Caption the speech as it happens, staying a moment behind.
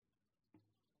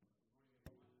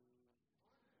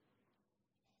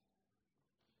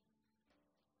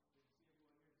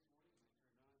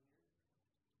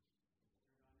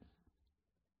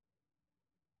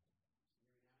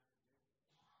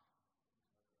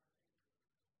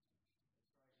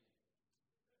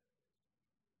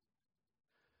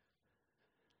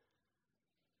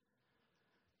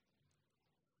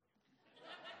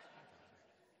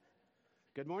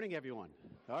Good morning, everyone.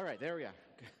 All right, there we are.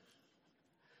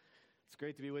 It's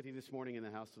great to be with you this morning in the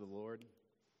house of the Lord.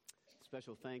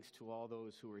 Special thanks to all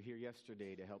those who were here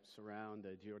yesterday to help surround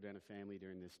the Giordano family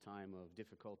during this time of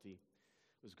difficulty.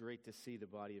 It was great to see the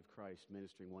body of Christ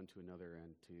ministering one to another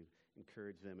and to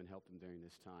encourage them and help them during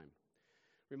this time.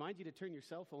 Remind you to turn your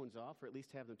cell phones off, or at least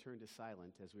have them turned to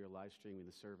silent, as we are live streaming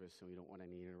the service, and we don't want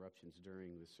any interruptions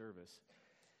during the service.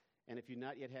 And if you've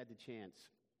not yet had the chance,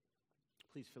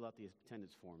 please fill out the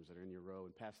attendance forms that are in your row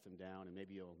and pass them down, and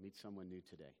maybe you'll meet someone new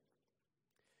today.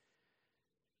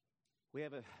 We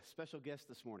have a special guest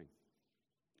this morning.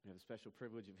 We have a special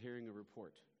privilege of hearing a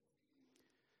report.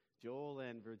 Joel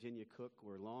and Virginia Cook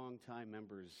were longtime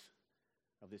members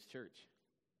of this church,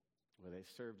 where they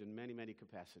served in many, many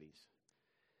capacities.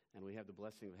 And we have the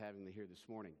blessing of having them here this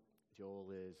morning.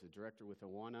 Joel is a director with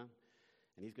Awana,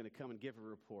 and he's going to come and give a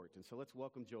report. And so let's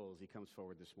welcome Joel as he comes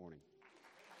forward this morning.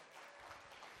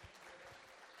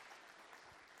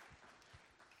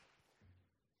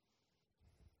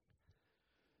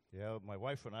 Yeah, my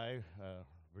wife and I,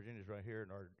 Virginia's right here in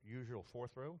our usual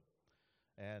fourth row,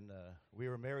 and we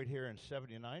were married here in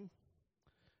 1979,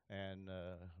 and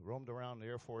roamed around the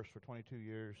Air Force for 22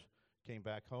 years, came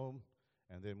back home,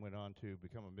 and then went on to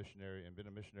become a missionary, and been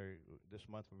a missionary this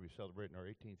month when we celebrating our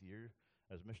 18th year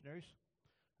as missionaries.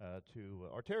 To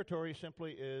our territory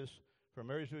simply is from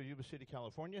Marysville, Yuba City,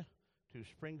 California, to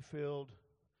Springfield,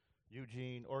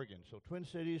 Eugene, Oregon. So Twin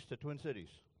Cities to Twin Cities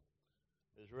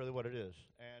is really what it is.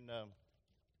 And I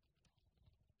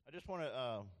just want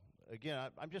to, again,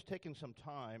 I'm just taking some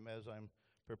time as I'm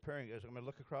preparing, as I'm going to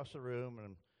look across the room and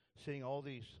I'm seeing all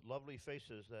these lovely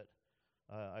faces that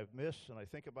I've missed, and I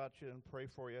think about you and pray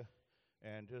for you.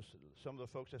 And just some of the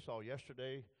folks I saw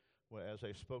yesterday as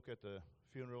I spoke at the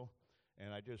funeral,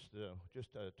 and I just a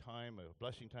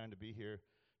blessing time to be here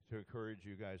to encourage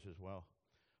you guys as well.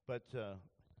 But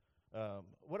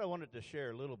what I wanted to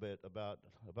share a little bit about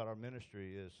our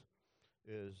ministry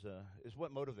is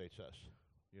what motivates us.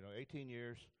 18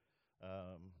 years.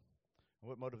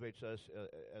 What motivates us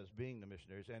as being the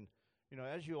missionaries, and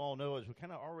as you all know, as we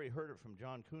kind of already heard it from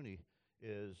John Cooney,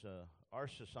 is our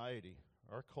society,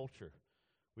 our culture.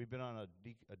 We've been on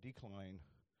a decline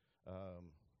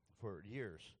for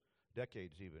years,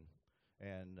 decades even,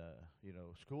 and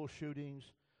school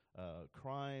shootings,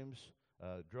 crimes.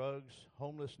 Drugs,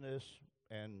 homelessness,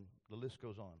 and the list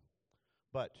goes on.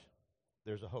 But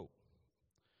there's a hope.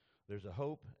 There's a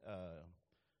hope,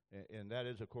 and that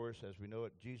is, of course, as we know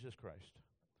it, Jesus Christ.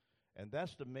 And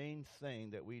that's the main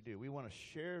thing that we do. We want to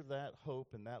share that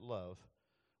hope and that love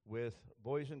with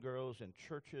boys and girls in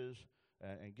churches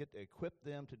and equip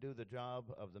them to do the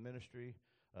job of the ministry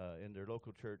in their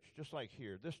local church, just like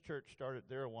here. This church started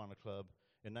their Awana Club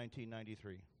in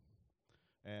 1993.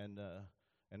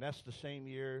 And that's the same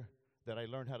year that I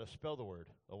learned how to spell the word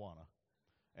Awana,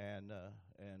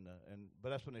 but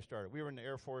that's when they started. We were in the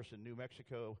Air Force in New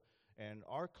Mexico, and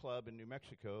our club in New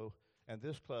Mexico and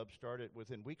this club started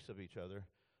within weeks of each other.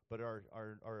 But our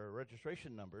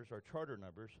registration numbers, our charter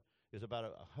numbers, is about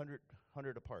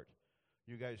 100 apart.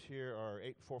 You guys here are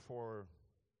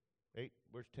 8448.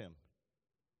 Where's Tim?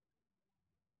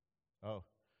 Oh,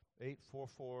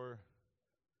 844.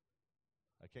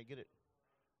 I can't get it.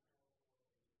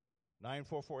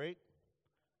 9448,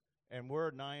 and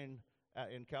we're 9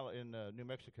 in New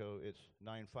Mexico. It's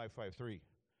 9553.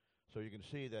 So you can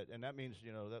see that, and that means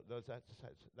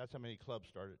that's how many clubs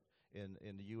started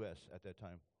in the U.S. at that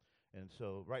time. And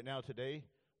so right now today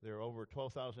there are over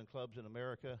 12,000 clubs in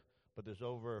America, but there's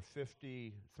over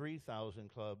 53,000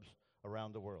 clubs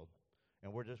around the world,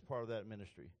 and we're just part of that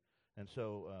ministry. And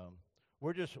so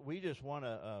we just want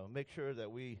to make sure that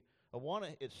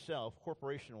Awana itself,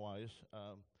 corporation-wise.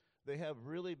 They have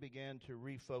really began to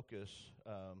refocus.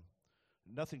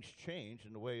 Nothing's changed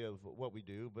in the way of what we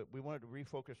do, but we wanted to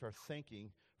refocus our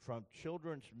thinking from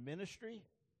children's ministry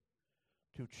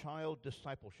to child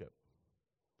discipleship.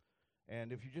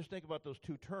 And if you just think about those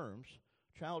two terms,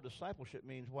 child discipleship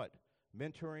means what?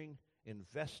 Mentoring,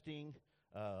 investing,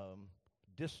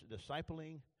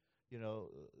 discipling.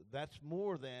 That's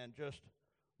more than just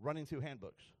running through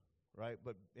handbooks, right?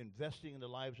 But investing in the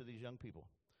lives of these young people.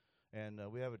 And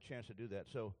we have a chance to do that.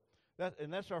 So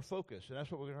that's our focus, and that's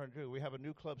what we're going to do. We have a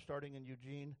new club starting in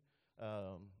Eugene,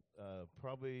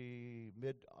 probably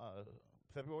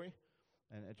mid-February,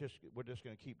 and we're just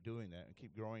going to keep doing that and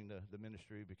keep growing the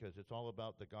ministry, because it's all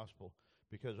about the gospel.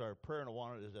 Because our prayer in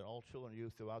Awana is that all children and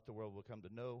youth throughout the world will come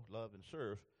to know, love, and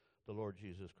serve the Lord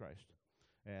Jesus Christ.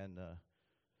 And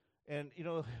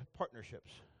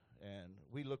partnerships. And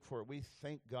we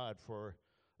thank God for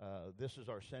this is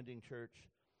our sending church.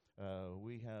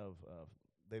 We have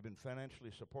They've been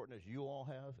financially supporting us. You all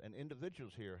have, and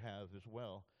individuals here have as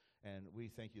well. And we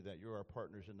thank you that you're our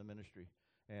partners in the ministry.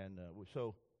 And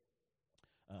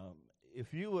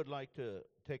if you would like to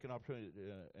take an opportunity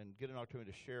and get an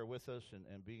opportunity to share with us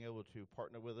and being able to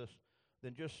partner with us,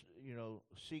 then just,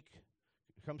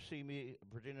 come see me.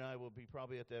 Virginia and I will be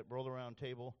probably at that roll-around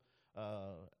table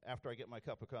after I get my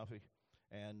cup of coffee.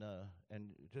 And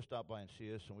just stop by and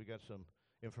see us, and we got some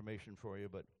information for you.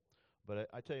 But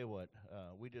I tell you what,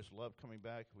 we just love coming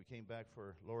back. We came back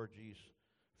for Laura G's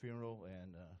funeral,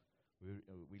 and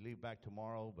we leave back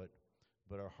tomorrow.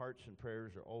 But our hearts and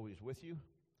prayers are always with you,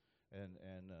 and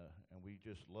we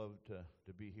just love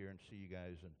to be here and see you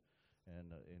guys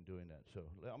and in doing that. So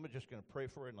I'm just going to pray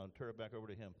for it, and I'll turn it back over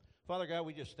to him. Father God,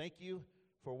 we just thank you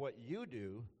for what you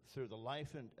do through the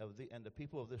life and the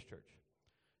people of this church.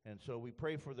 And so we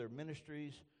pray for their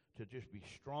ministries to just be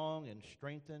strong and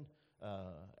strengthened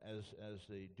as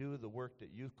they do the work that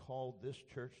you've called this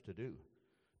church to do.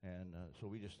 And so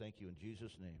we just thank you in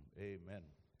Jesus' name. Amen.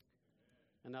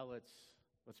 And now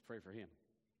let's pray for him.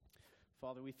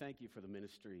 Father, we thank you for the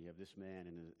ministry of this man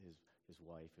and his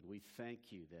wife. And we thank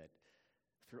you that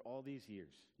through all these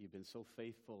years, you've been so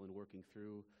faithful in working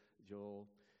through Joel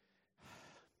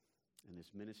and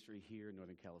this ministry here in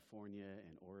Northern California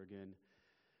and Oregon,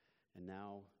 and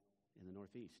now in the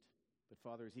Northeast. But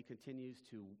Father, as he continues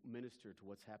to minister to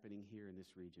what's happening here in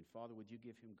this region, Father, would you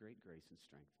give him great grace and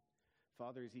strength?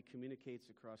 Father, as he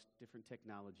communicates across different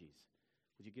technologies,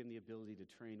 would you give him the ability to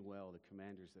train well the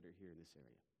commanders that are here in this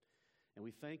area? And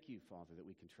we thank you, Father, that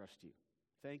we can trust you.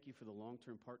 Thank you for the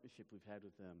long-term partnership we've had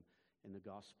with them in the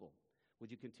gospel. Would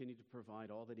you continue to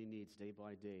provide all that he needs day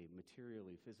by day,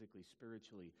 materially, physically,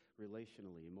 spiritually,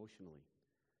 relationally, emotionally?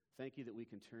 Thank you that we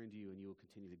can turn to you and you will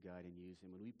continue to guide and use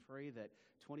him. And we pray that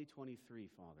 2023,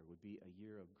 Father, would be a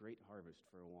year of great harvest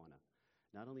for Awana,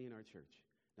 not only in our church,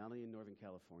 not only in Northern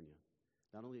California,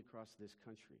 not only across this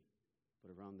country,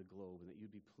 but around the globe, and that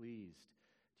you'd be pleased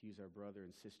to use our brother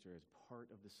and sister as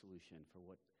part of the solution for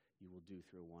what you will do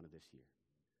through Awana this year.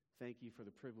 Thank you for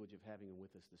the privilege of having him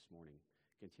with us this morning.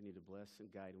 Continue to bless and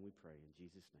guide, and we pray in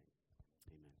Jesus' name.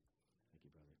 Amen. Thank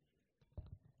you, brother.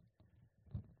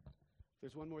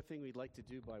 There's one more thing we'd like to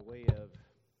do by way of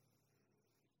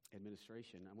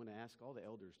administration. I'm going to ask all the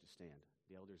elders to stand,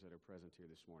 the elders that are present here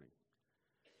this morning.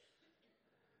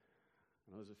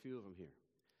 I know there's a few of them here.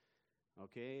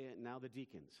 Okay, now the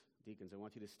deacons. Deacons, I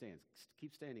want you to stand.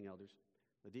 Keep standing, elders.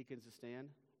 The deacons to stand.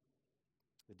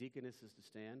 The deaconesses to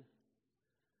stand.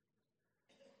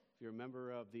 If you're a member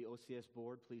of the OCS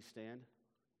board, please stand.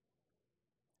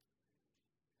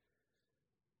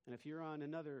 And if you're on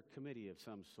another committee of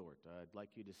some sort, I'd like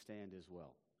you to stand as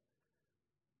well.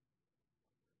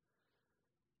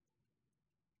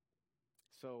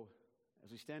 So,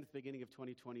 as we stand at the beginning of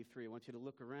 2023, I want you to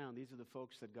look around. These are the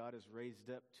folks that God has raised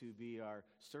up to be our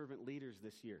servant leaders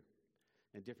this year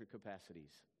in different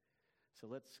capacities. So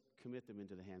let's commit them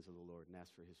into the hands of the Lord and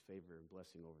ask for his favor and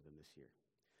blessing over them this year.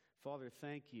 Father,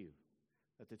 thank you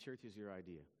that the church is your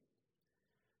idea.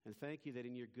 And thank you that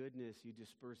in your goodness you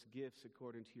disperse gifts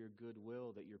according to your good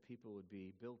will, that your people would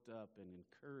be built up and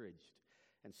encouraged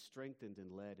and strengthened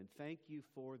and led. And thank you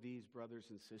for these brothers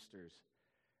and sisters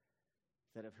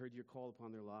that have heard your call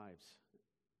upon their lives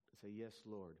and say, yes,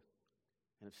 Lord,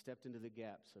 and have stepped into the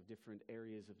gaps of different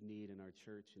areas of need in our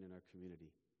church and in our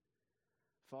community.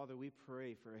 Father, we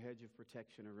pray for a hedge of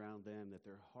protection around them, that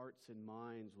their hearts and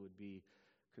minds would be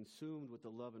consumed with the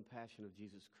love and passion of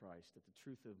Jesus Christ, that the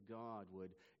truth of God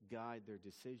would guide their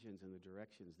decisions and their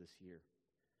directions this year.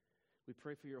 We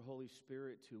pray for your Holy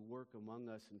Spirit to work among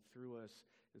us and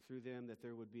through them, that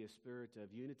there would be a spirit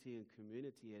of unity and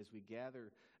community as we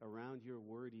gather around your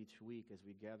word each week, as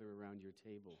we gather around your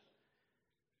table.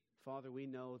 Father, we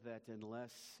know that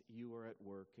unless you are at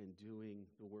work and doing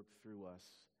the work through us,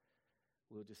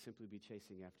 we'll just simply be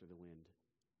chasing after the wind.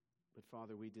 But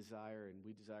Father, we desire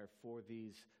for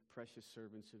these precious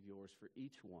servants of yours, for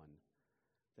each one,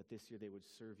 that this year they would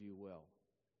serve you well,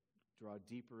 draw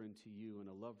deeper into you in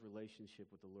a love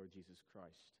relationship with the Lord Jesus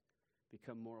Christ,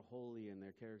 become more holy in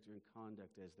their character and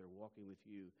conduct as they're walking with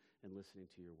you and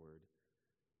listening to your word.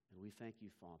 And we thank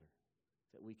you, Father,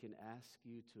 that we can ask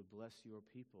you to bless your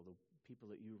people, the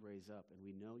people that you raise up, and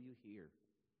we know you hear.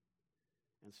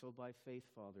 And so by faith,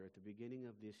 Father, at the beginning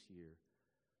of this year,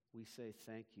 we say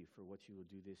thank you for what you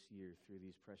will do this year through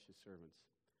these precious servants,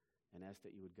 and ask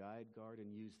that you would guide, guard,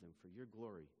 and use them for your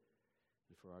glory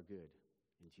and for our good.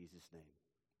 In Jesus' name,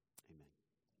 amen.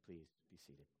 Please be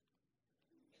seated.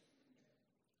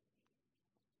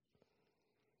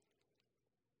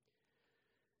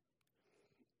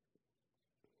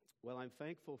 Well, I'm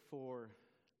thankful for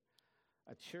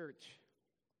A church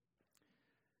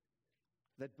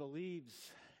that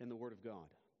believes in the Word of God,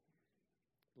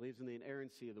 believes in the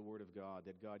inerrancy of the Word of God,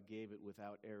 that God gave it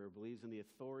without error, believes in the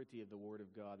authority of the Word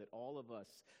of God, that all of us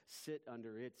sit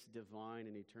under its divine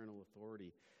and eternal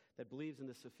authority, that believes in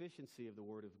the sufficiency of the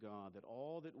Word of God, that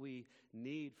all that we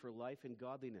need for life and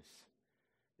godliness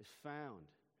is found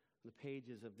in the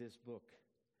pages of this book.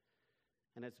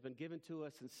 And it's been given to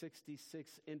us in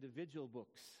 66 individual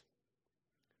books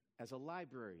as a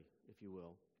library, if you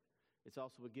will. It's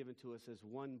also been given to us as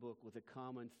one book with a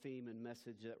common theme and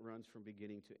message that runs from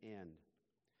beginning to end.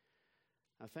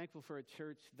 I'm thankful for a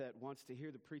church that wants to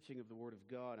hear the preaching of the Word of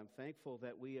God. I'm thankful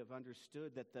that we have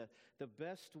understood that the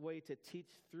best way to teach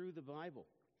through the Bible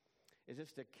is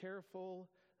just a careful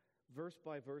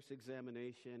verse-by-verse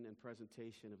examination and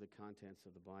presentation of the contents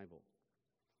of the Bible.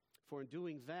 For in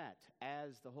doing that,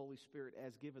 as the Holy Spirit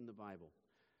has given the Bible,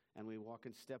 and we walk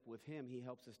in step with Him, He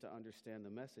helps us to understand the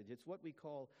message. It's what we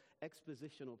call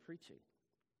expositional preaching.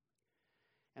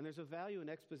 And there's a value in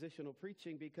expositional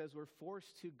preaching because we're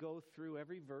forced to go through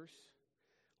every verse.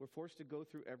 We're forced to go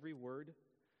through every word.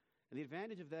 And the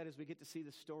advantage of that is we get to see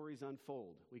the stories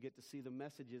unfold. We get to see the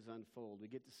messages unfold. We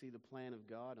get to see the plan of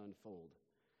God unfold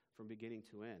from beginning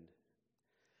to end.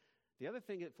 The other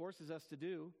thing it forces us to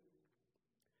do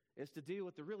is to deal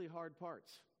with the really hard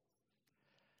parts.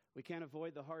 We can't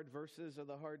avoid the hard verses or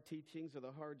the hard teachings or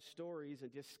the hard stories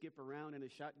and just skip around in a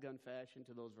shotgun fashion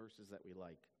to those verses that we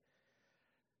like.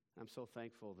 I'm so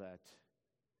thankful that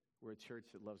we're a church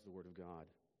that loves the Word of God.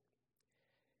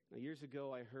 Now, years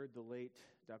ago, I heard the late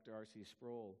Dr. R.C.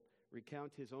 Sproul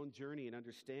recount his own journey and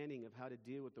understanding of how to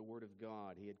deal with the Word of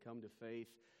God. He had come to faith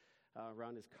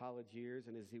around his college years,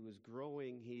 and as he was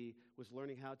growing, he was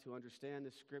learning how to understand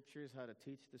the Scriptures, how to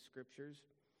teach the Scriptures.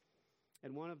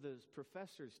 And one of those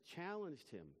professors challenged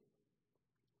him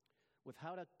with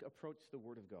how to approach the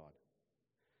Word of God.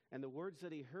 And the words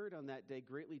that he heard on that day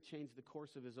greatly changed the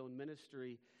course of his own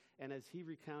ministry. And as he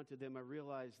recounted them, I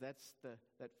realized that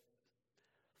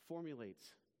formulates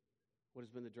what has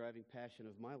been the driving passion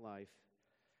of my life,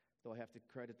 though I have to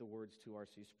credit the words to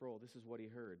R.C. Sproul. This is what he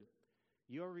heard.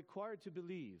 You are required to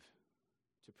believe,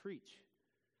 to preach,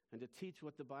 and to teach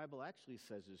what the Bible actually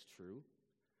says is true,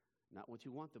 not what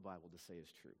you want the Bible to say is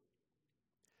true.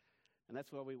 And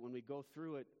that's why when we go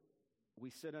through it, we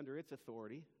sit under its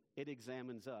authority. It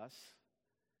examines us,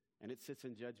 and it sits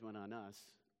in judgment on us.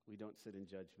 We don't sit in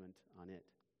judgment on it.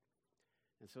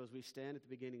 And so as we stand at the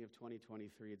beginning of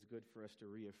 2023, it's good for us to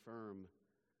reaffirm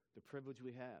the privilege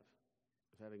we have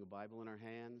of having a Bible in our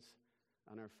hands,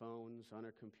 on our phones, on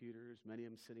our computers, many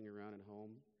of them sitting around at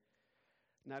home.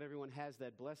 Not everyone has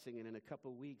that blessing, and in a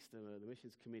couple weeks, the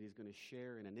Missions Committee is going to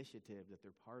share an initiative that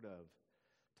they're part of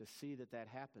to see that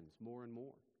happens more and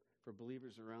more for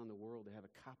believers around the world to have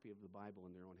a copy of the Bible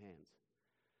in their own hands.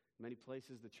 In many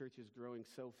places, the church is growing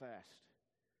so fast,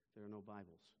 there are no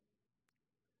Bibles.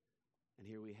 And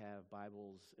here we have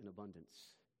Bibles in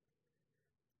abundance.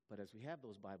 But as we have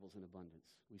those Bibles in abundance,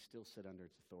 we still sit under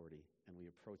its authority, and we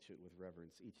approach it with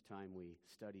reverence each time we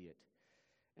study it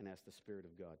and ask the Spirit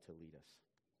of God to lead us.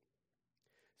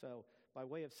 So, by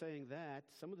way of saying that,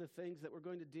 some of the things that we're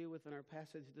going to deal with in our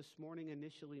passage this morning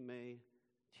initially may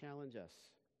challenge us.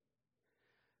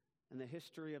 In the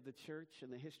history of the church,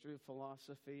 and the history of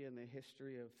philosophy, and the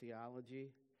history of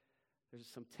theology, there's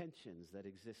some tensions that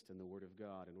exist in the Word of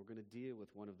God, and we're going to deal with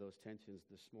one of those tensions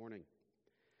this morning.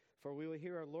 For we will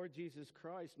hear our Lord Jesus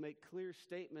Christ make clear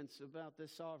statements about the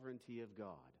sovereignty of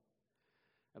God,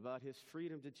 about His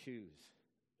freedom to choose.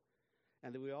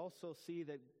 And that we also see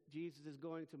that Jesus is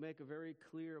going to make a very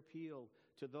clear appeal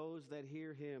to those that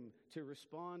hear Him to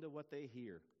respond to what they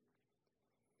hear.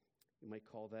 You might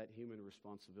call that human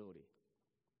responsibility.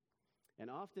 And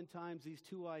oftentimes these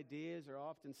two ideas are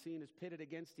often seen as pitted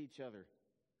against each other.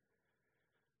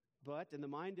 But in the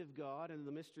mind of God and in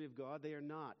the mystery of God, they are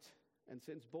not. And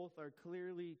since both are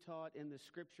clearly taught in the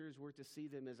Scriptures, we're to see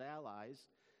them as allies,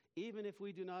 even if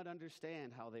we do not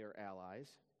understand how they are allies,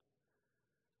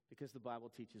 because the Bible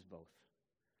teaches both.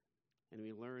 And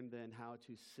we learn then how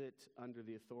to sit under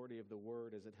the authority of the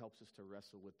Word as it helps us to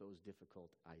wrestle with those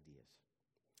difficult ideas.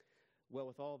 Well,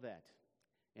 with all that,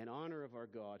 in honor of our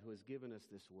God who has given us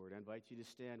this Word, I invite you to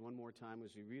stand one more time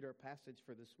as we read our passage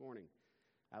for this morning.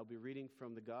 I'll be reading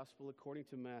from the Gospel according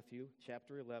to Matthew,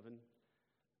 chapter 11,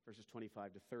 verses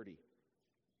 25 to 30.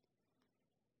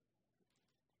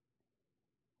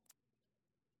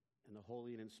 And the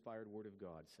holy and inspired Word of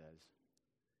God says,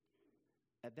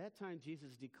 At that time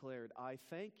Jesus declared, I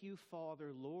thank you,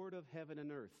 Father, Lord of heaven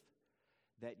and earth,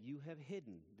 that you have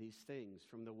hidden these things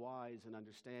from the wise and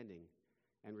understanding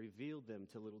and revealed them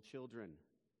to little children.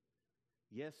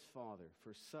 Yes, Father,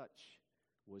 for such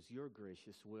was your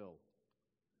gracious will.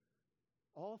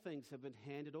 All things have been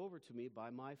handed over to me by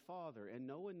my Father, and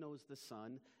no one knows the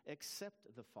Son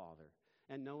except the Father,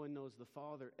 and no one knows the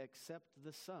Father except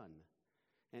the Son,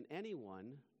 and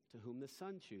anyone to whom the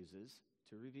Son chooses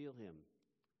to reveal him.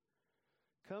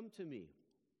 Come to me,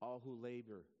 all who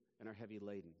labor and are heavy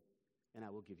laden, and I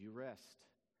will give you rest.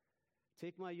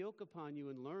 Take my yoke upon you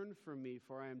and learn from me,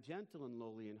 for I am gentle and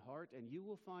lowly in heart, and you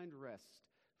will find rest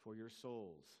for your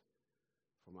souls.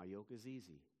 For my yoke is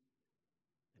easy,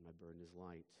 and my burden is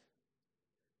light.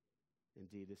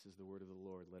 Indeed, this is the word of the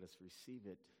Lord. Let us receive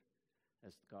it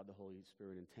as God the Holy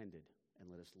Spirit intended,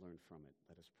 and let us learn from it.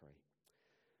 Let us pray.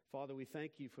 Father, we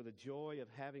thank you for the joy of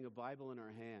having a Bible in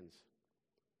our hands.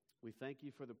 We thank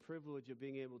you for the privilege of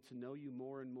being able to know you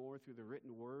more and more through the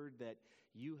written word that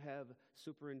you have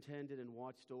superintended and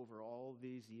watched over all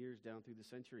these years down through the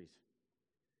centuries.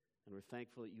 And we're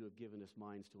thankful that you have given us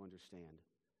minds to understand.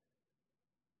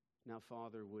 Now,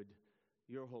 Father, would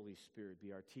your Holy Spirit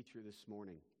be our teacher this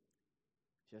morning,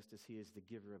 just as he is the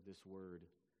giver of this word.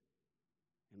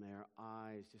 And may our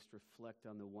eyes just reflect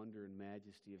on the wonder and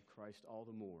majesty of Christ all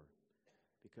the more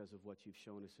because of what you've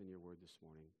shown us in your word this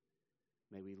morning.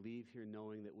 May we leave here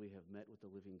knowing that we have met with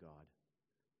the living God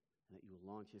and that you will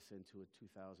launch us into a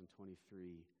 2023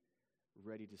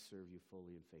 ready to serve you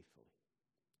fully and faithfully.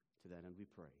 To that end we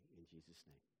pray in Jesus'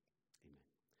 name. Amen.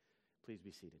 Please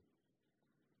be seated.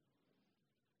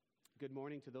 Good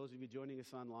morning to those of you joining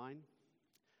us online.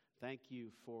 Thank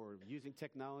you for using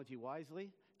technology wisely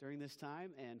during this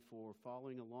time and for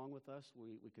following along with us.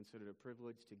 We consider it a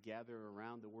privilege to gather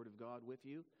around the Word of God with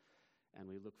you, and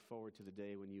we look forward to the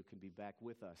day when you can be back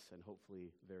with us, and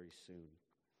hopefully very soon.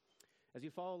 As you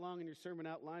follow along in your sermon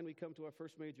outline, we come to our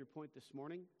first major point this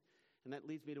morning, and that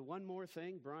leads me to one more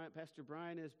thing. Pastor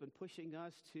Brian has been pushing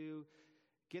us to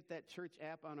get that church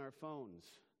app on our phones.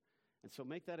 And so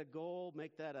make that a goal,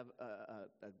 make that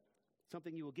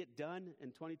something you will get done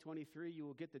in 2023. You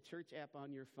will get the church app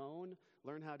on your phone,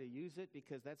 learn how to use it,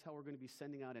 because that's how we're going to be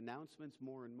sending out announcements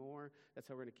more and more. That's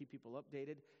how we're going to keep people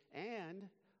updated. And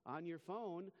on your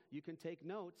phone, you can take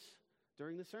notes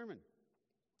during the sermon.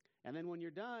 And then when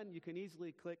you're done, you can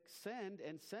easily click send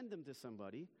and send them to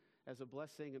somebody as a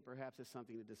blessing and perhaps as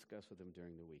something to discuss with them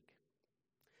during the week.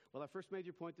 Well, our first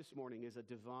major point this morning is a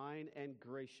divine and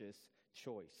gracious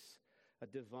choice. A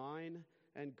divine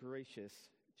and gracious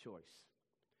choice.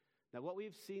 Now, what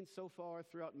we've seen so far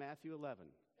throughout Matthew 11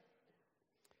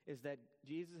 is that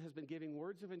Jesus has been giving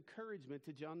words of encouragement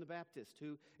to John the Baptist,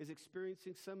 who is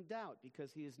experiencing some doubt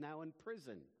because he is now in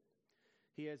prison.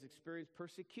 He has experienced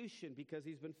persecution because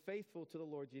he's been faithful to the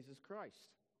Lord Jesus Christ.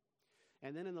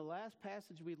 And then in the last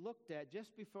passage we looked at,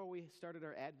 just before we started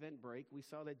our Advent break, we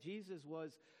saw that Jesus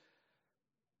was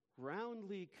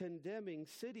roundly condemning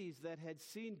cities that had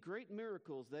seen great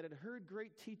miracles, that had heard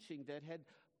great teaching, that had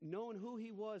known who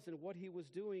he was and what he was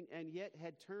doing, and yet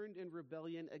had turned in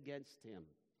rebellion against him.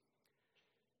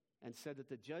 And said that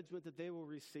the judgment that they will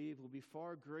receive will be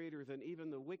far greater than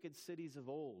even the wicked cities of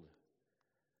old.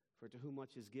 For to whom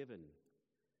much is given,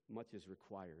 much is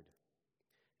required.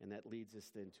 And that leads us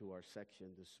then to our section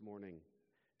this morning.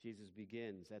 Jesus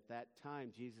begins. At that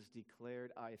time, Jesus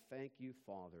declared, I thank you,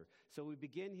 Father. So we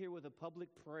begin here with a public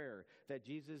prayer that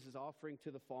Jesus is offering to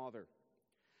the Father.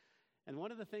 And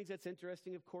one of the things that's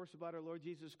interesting, of course, about our Lord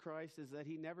Jesus Christ is that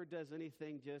he never does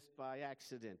anything just by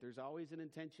accident. There's always an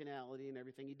intentionality in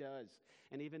everything he does.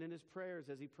 And even in his prayers,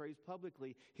 as he prays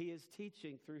publicly, he is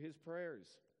teaching through his prayers.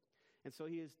 And so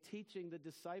he is teaching the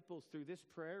disciples through this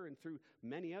prayer and through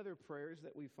many other prayers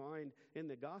that we find in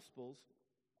the Gospels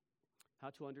how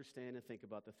to understand and think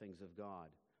about the things of God.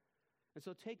 And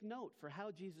so take note for how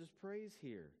Jesus prays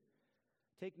here.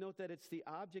 Take note that it's the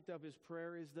object of his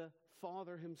prayer is the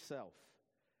Father himself.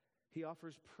 He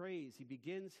offers praise. He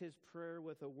begins his prayer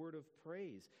with a word of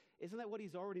praise. Isn't that what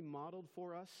he's already modeled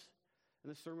for us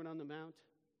in the Sermon on the Mount?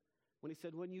 When he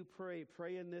said, when you pray,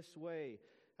 pray in this way.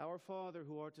 Our Father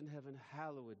who art in heaven,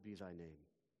 hallowed be thy name.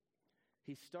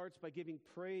 He starts by giving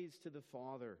praise to the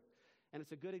Father. And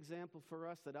it's a good example for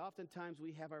us that oftentimes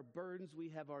we have our burdens, we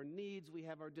have our needs, we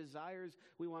have our desires.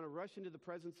 We want to rush into the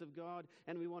presence of God,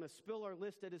 and we want to spill our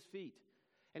list at his feet.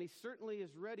 And he certainly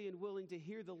is ready and willing to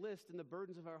hear the list and the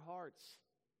burdens of our hearts.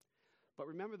 But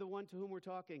remember the one to whom we're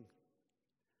talking.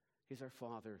 He's our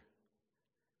Father.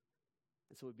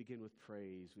 And so we begin with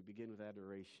praise, we begin with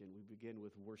adoration, we begin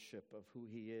with worship of who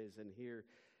he is. And here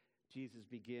Jesus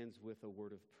begins with a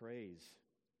word of praise.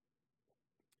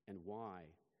 And why?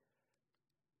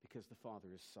 Because the Father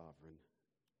is sovereign.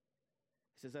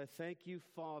 He says, I thank you,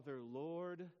 Father,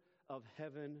 Lord of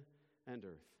heaven and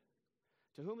earth.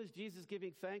 To whom is Jesus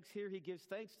giving thanks here? He gives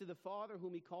thanks to the Father,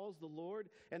 whom he calls the Lord.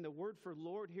 And the word for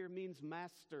Lord here means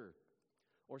master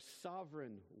or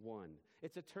sovereign one.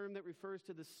 It's a term that refers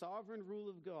to the sovereign rule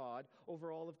of God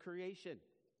over all of creation.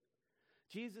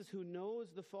 Jesus, who knows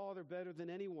the Father better than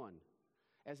anyone,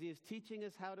 as he is teaching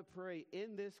us how to pray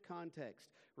in this context,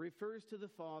 refers to the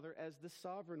Father as the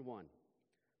sovereign one,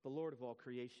 the Lord of all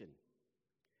creation.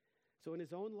 So in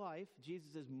his own life,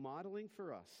 Jesus is modeling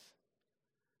for us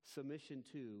submission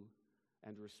to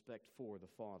and respect for the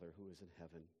Father who is in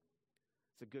heaven.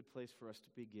 It's a good place for us to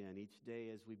begin each day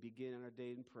as we begin our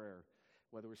day in prayer,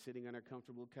 whether we're sitting on our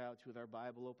comfortable couch with our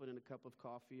Bible open and a cup of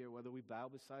coffee, or whether we bow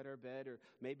beside our bed, or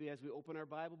maybe as we open our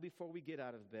Bible before we get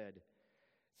out of bed.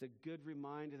 It's a good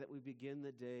reminder that we begin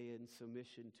the day in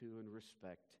submission to and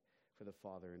respect for the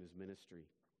Father and his ministry.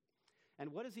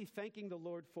 And what is he thanking the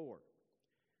Lord for?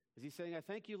 Is he saying, I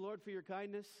thank you, Lord, for your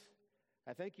kindness.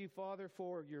 I thank you, Father,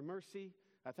 for your mercy.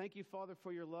 I thank you, Father,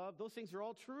 for your love. Those things are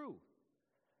all true.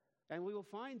 And we will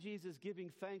find Jesus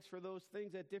giving thanks for those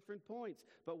things at different points.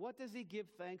 But what does he give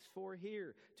thanks for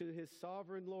here to his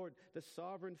sovereign Lord, the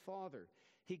sovereign Father?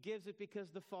 He gives it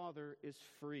because the Father is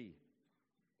free.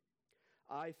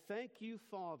 I thank you,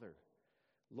 Father,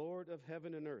 Lord of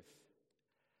heaven and earth,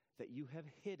 that you have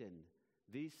hidden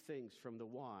these things from the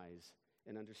wise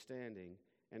and understanding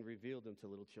and revealed them to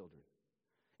little children.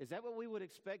 Is that what we would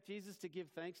expect Jesus to give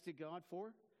thanks to God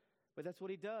for? But that's what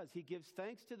he does. He gives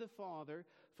thanks to the Father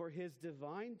for his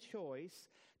divine choice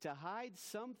to hide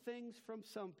some things from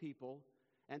some people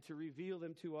and to reveal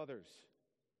them to others.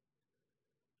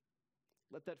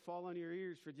 Let that fall on your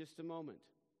ears for just a moment.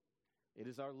 It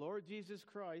is our Lord Jesus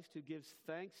Christ who gives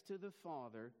thanks to the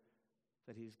Father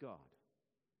that he's God,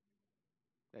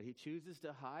 that he chooses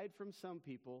to hide from some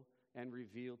people and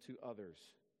reveal to others.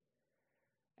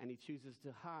 And he chooses to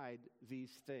hide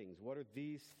these things. What are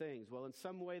these things? Well, in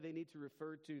some way, they need to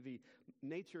refer to the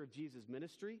nature of Jesus'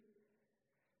 ministry,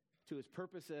 to his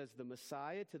purpose as the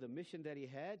Messiah, to the mission that he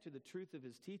had, to the truth of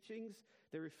his teachings.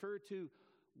 They refer to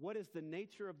what is the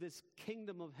nature of this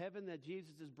kingdom of heaven that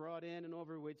Jesus has brought in and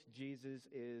over which Jesus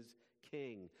is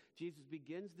king. Jesus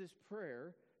begins this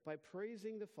prayer by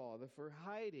praising the Father for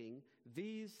hiding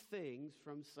these things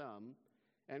from some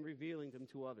and revealing them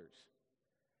to others.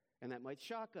 And that might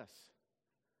shock us,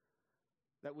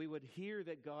 that we would hear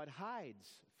that God hides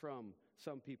from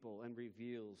some people and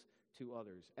reveals to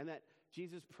others, and that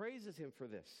Jesus praises him for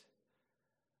this.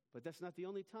 But that's not the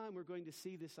only time we're going to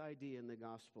see this idea in the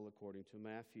gospel according to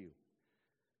Matthew.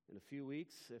 In a few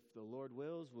weeks, if the Lord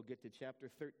wills, we'll get to chapter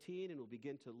 13, and we'll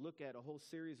begin to look at a whole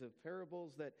series of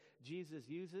parables that Jesus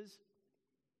uses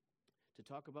to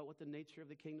talk about what the nature of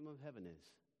the kingdom of heaven is.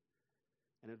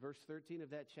 And in verse 13 of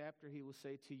that chapter, he will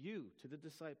say, to you, to the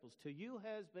disciples, to you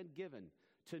has been given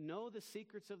to know the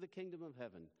secrets of the kingdom of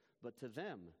heaven, but to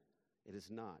them it has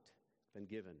not been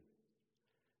given.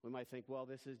 We might think, well,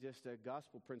 this is just a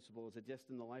gospel principle. Is it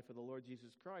just in the life of the Lord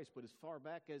Jesus Christ? But as far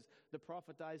back as the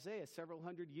prophet Isaiah, several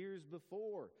hundred years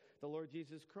before the Lord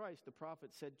Jesus Christ, the prophet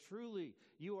said, truly,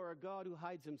 you are a God who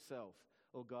hides himself,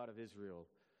 O God of Israel,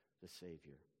 the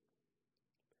Savior.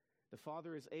 The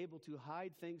Father is able to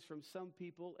hide things from some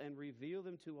people and reveal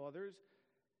them to others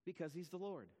because he's the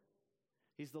Lord.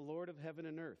 He's the Lord of heaven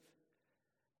and earth.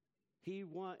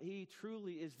 He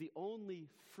truly is the only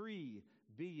free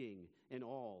being in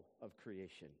all of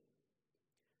creation.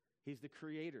 He's the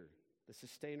creator, the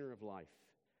sustainer of life,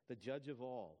 the judge of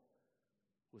all,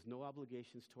 with no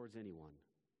obligations towards anyone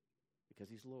because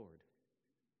he's Lord.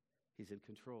 He's in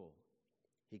control.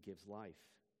 He gives life.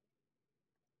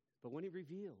 But when he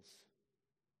reveals,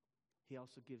 he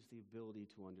also gives the ability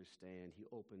to understand. He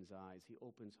opens eyes, he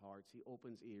opens hearts, he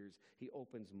opens ears, he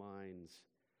opens minds,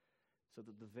 so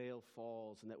that the veil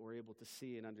falls and that we're able to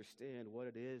see and understand what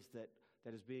it is that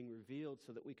is being revealed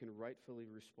so that we can rightfully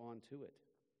respond to it.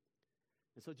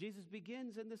 And so Jesus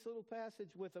begins in this little passage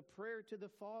with a prayer to the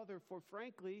Father for,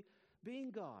 frankly, being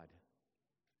God.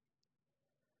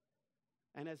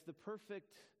 And as the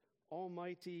perfect,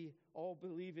 almighty,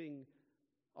 all-believing,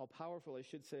 all-powerful,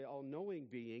 all-knowing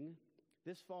being,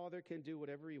 this Father can do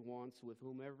whatever he wants with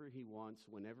whomever he wants,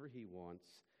 whenever he wants.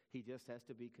 He just has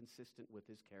to be consistent with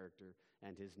his character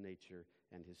and his nature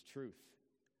and his truth.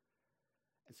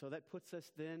 And so that puts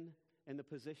us then in the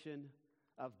position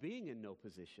of being in no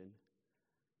position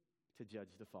to judge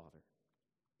the Father.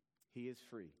 He is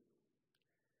free.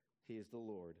 He is the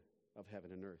Lord of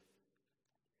heaven and earth.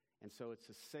 And so it's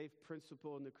a safe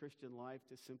principle in the Christian life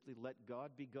to simply let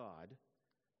God be God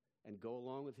and go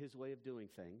along with his way of doing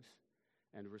things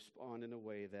and respond in a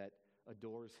way that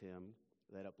adores him,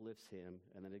 that uplifts him,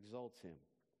 and that exalts him.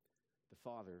 The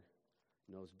Father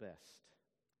knows best.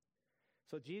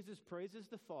 So Jesus praises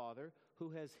the Father who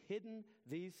has hidden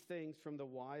these things from the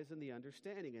wise and the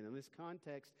understanding. And in this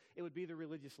context, it would be the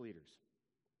religious leaders,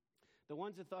 the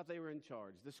ones that thought they were in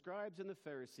charge, the scribes and the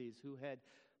Pharisees who had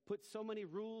put so many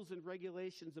rules and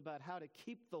regulations about how to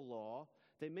keep the law.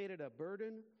 They made it a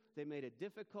burden, they made it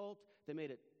difficult, they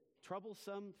made it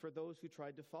troublesome for those who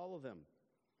tried to follow them.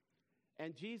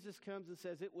 And Jesus comes and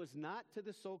says it was not to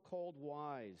the so-called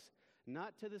wise,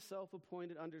 not to the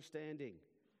self-appointed understanding,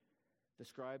 the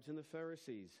scribes and the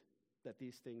Pharisees, that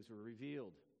these things were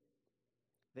revealed.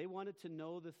 They wanted to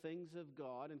know the things of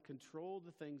God and control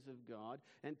the things of God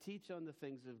and teach on the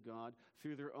things of God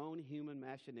through their own human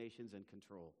machinations and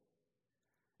control.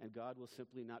 And God will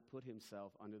simply not put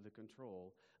himself under the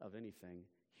control of anything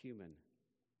human.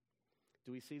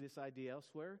 Do we see this idea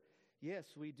elsewhere? Yes,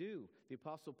 we do. The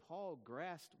Apostle Paul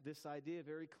grasped this idea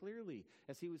very clearly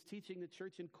as he was teaching the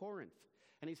church in Corinth.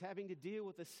 And he's having to deal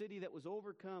with a city that was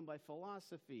overcome by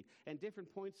philosophy and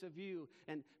different points of view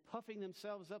and puffing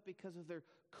themselves up because of their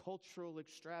cultural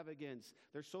extravagance,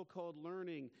 their so-called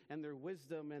learning and their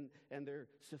wisdom and their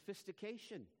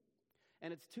sophistication.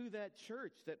 And it's to that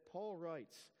church that Paul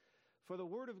writes, "For the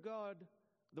word of God,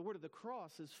 the word of the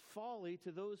cross is folly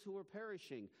to those who are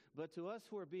perishing, but to us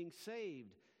who are being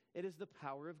saved, it is the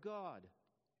power of God.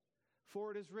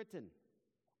 For it is written,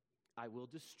 I will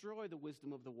destroy the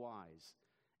wisdom of the wise,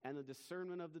 and the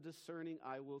discernment of the discerning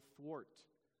I will thwart.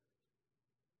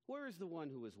 Where is the one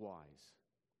who is wise?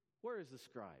 Where is the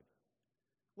scribe?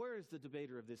 Where is the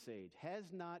debater of this age?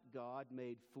 Has not God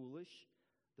made foolish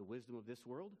the wisdom of this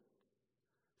world?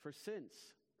 For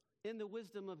since in the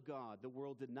wisdom of God the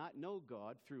world did not know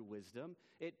God through wisdom,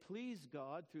 it pleased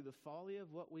God through the folly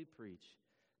of what we preach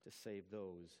to save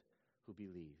those who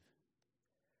believe."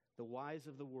 The wise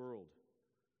of the world,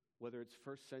 whether it's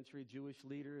first century Jewish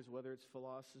leaders, whether it's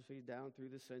philosophy down through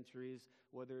the centuries,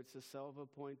 whether it's the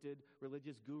self-appointed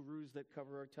religious gurus that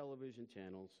cover our television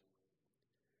channels,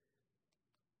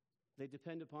 they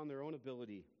depend upon their own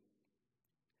ability,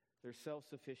 their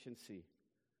self-sufficiency,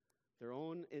 their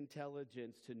own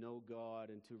intelligence to know God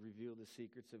and to reveal the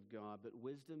secrets of God. But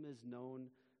wisdom is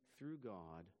known through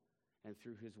God and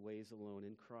through his ways alone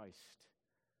in Christ,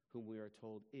 whom we are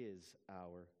told is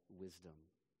our wisdom.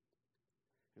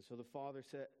 And so the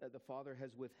Father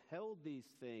has withheld these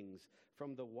things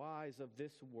from the wise of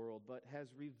this world, but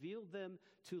has revealed them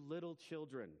to little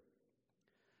children.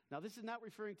 Now, this is not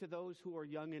referring to those who are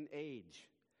young in age.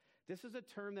 This is a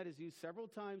term that is used several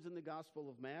times in the Gospel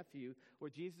of Matthew, where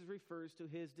Jesus refers to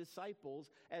his disciples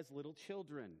as little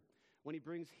children. When he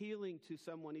brings healing to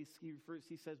someone,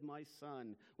 he says, "My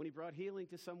son." When he brought healing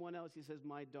to someone else, he says,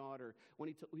 "My daughter."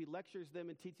 When he lectures them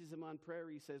and teaches them on prayer,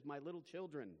 he says, "My little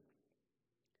children."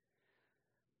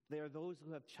 They are those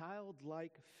who have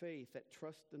childlike faith that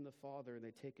trust in the Father and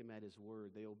they take him at his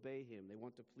word. They obey him. They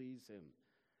want to please him.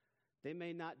 They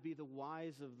may not be the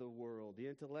wise of the world, the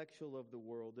intellectual of the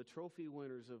world, the trophy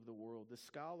winners of the world, the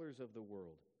scholars of the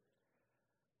world.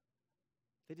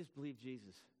 They just believe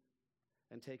Jesus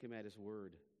and take him at his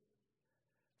word.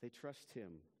 They trust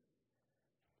him,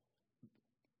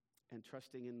 and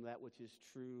trusting in that which is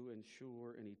true and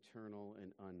sure and eternal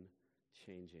and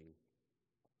unchanging.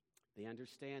 They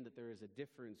understand that there is a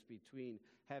difference between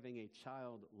having a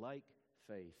childlike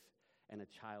faith and a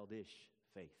childish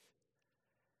faith.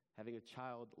 Having a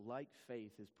childlike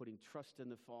faith is putting trust in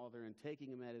the Father and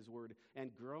taking him at his word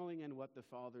and growing in what the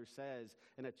Father says.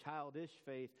 And a childish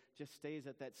faith just stays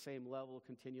at that same level,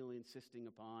 continually insisting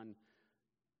upon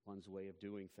one's way of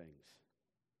doing things.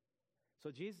 So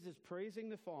Jesus is praising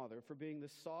the Father for being the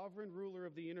sovereign ruler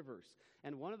of the universe.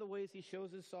 And one of the ways he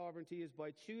shows his sovereignty is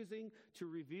by choosing to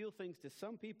reveal things to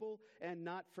some people and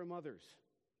not from others.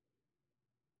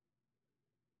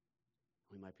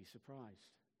 We might be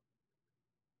surprised.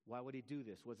 Why would he do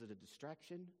this? Was it a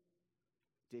distraction?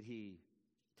 Did he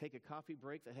take a coffee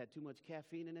break that had too much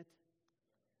caffeine in it?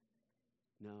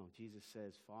 No, Jesus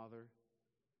says, "Father,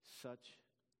 such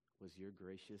was your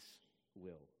gracious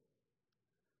will."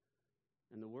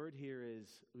 And the word here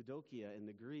is eudokia in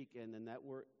the Greek, and in that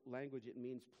word language it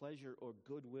means pleasure or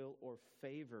goodwill or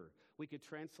favor. We could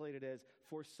translate it as,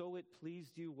 "For so it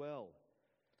pleased you well."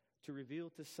 To reveal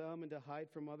to some and to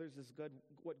hide from others is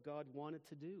what God wanted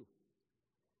to do.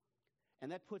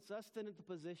 And that puts us then in the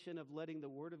position of letting the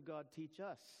Word of God teach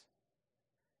us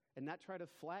and not try to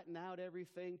flatten out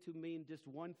everything to mean just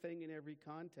one thing in every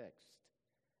context.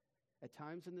 At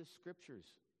times in the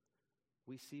Scriptures,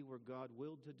 we see where God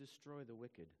willed to destroy the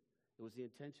wicked. It was the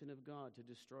intention of God to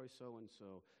destroy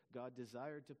so-and-so. God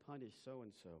desired to punish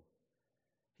so-and-so.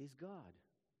 He's God.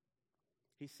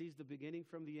 He sees the beginning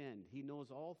from the end. He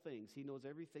knows all things. He knows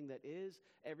everything that is,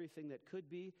 everything that could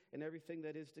be, and everything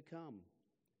that is to come.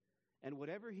 And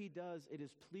whatever he does, it is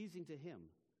pleasing to him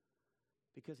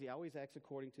because he always acts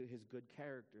according to his good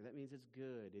character. That means it's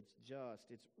good, it's just,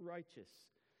 it's righteous.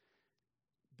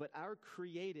 But our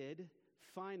created,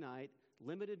 finite,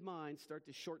 limited minds start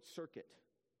to short circuit.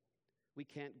 We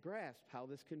can't grasp how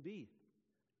this can be.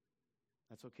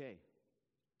 That's okay.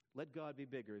 Let God be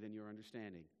bigger than your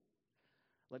understanding.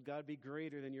 Let God be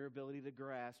greater than your ability to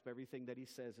grasp everything that he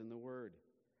says in the Word.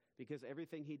 Because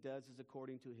everything he does is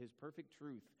according to his perfect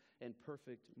truth and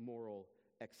perfect moral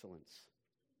excellence.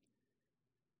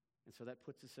 And so that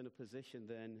puts us in a position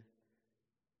then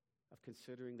of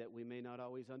considering that we may not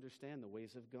always understand the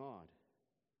ways of God.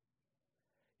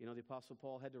 You know, the Apostle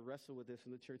Paul had to wrestle with this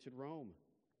in the church at Rome.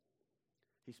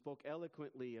 He spoke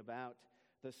eloquently about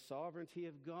the sovereignty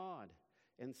of God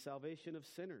and salvation of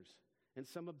sinners. And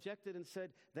some objected and said,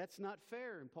 that's not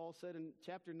fair. And Paul said in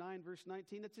chapter 9, verse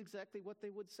 19, that's exactly what they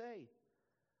would say.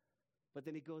 But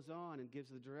then he goes on and gives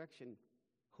the direction.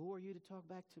 Who are you to talk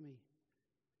back to me?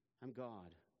 I'm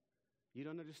God. You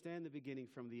don't understand the beginning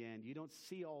from the end. You don't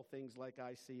see all things like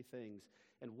I see things.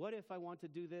 And what if I want to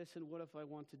do this and what if I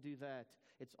want to do that?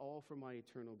 It's all for my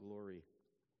eternal glory.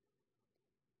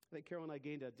 I think Carol and I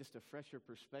gained just a fresher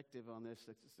perspective on this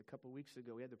just a couple weeks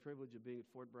ago. We had the privilege of being at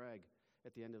Fort Bragg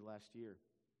at the end of last year.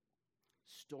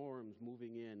 Storms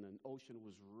moving in, an ocean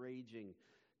was raging,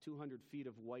 200 feet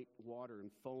of white water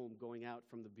and foam going out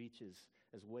from the beaches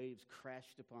as waves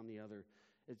crashed upon the other.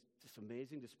 It's just an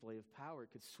amazing display of power.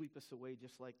 It could sweep us away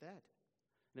just like that.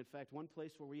 And in fact, one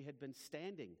place where we had been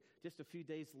standing, just a few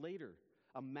days later,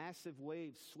 a massive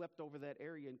wave swept over that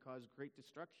area and caused great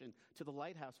destruction to the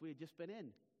lighthouse we had just been in.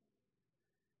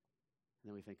 And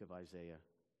then we think of Isaiah,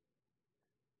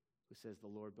 who says, the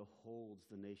Lord beholds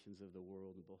the nations of the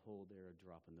world, and behold, they're a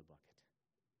drop in the bucket.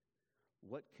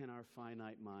 What can our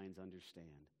finite minds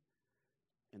understand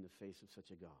in the face of such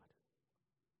a God?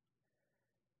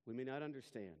 We may not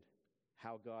understand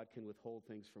how God can withhold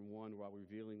things from one while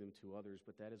revealing them to others,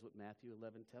 but that is what Matthew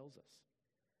 11 tells us.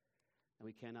 And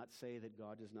we cannot say that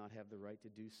God does not have the right to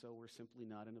do so. We're simply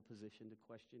not in a position to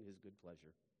question his good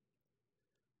pleasure.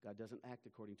 God doesn't act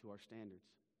according to our standards.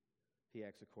 He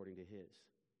acts according to his.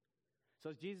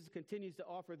 So as Jesus continues to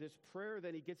offer this prayer,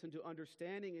 then he gets into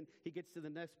understanding, and he gets to the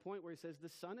next point where he says, the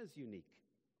Son is unique.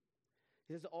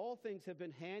 He says, all things have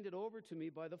been handed over to me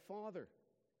by the Father.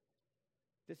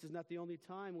 This is not the only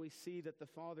time we see that the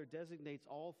Father designates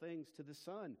all things to the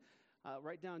Son.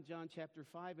 Write down John chapter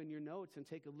 5 in your notes and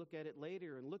take a look at it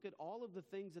later, and look at all of the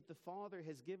things that the Father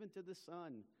has given to the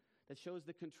Son that shows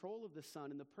the control of the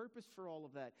Son. And the purpose for all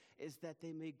of that is that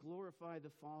they may glorify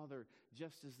the Father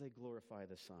just as they glorify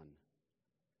the Son.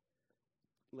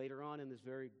 Later on in this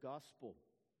very gospel,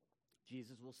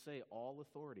 Jesus will say, all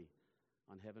authority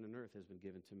on heaven and earth has been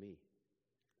given to me.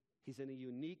 He's in a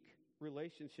unique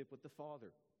relationship with the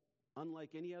Father,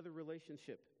 unlike any other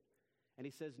relationship. And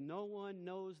he says, no one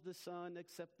knows the Son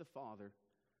except the Father,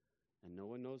 and no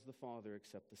one knows the Father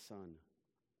except the Son.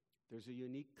 There's a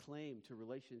unique claim to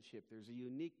relationship. There's a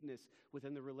uniqueness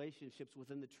within the relationships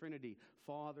within the Trinity,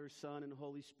 Father, Son, and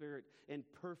Holy Spirit, in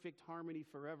perfect harmony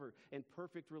forever, in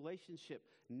perfect relationship.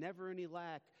 Never any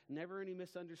lack, never any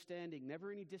misunderstanding,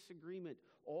 never any disagreement,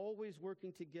 always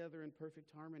working together in perfect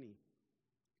harmony.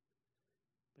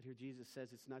 But here Jesus says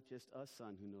it's not just a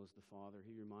Son who knows the Father.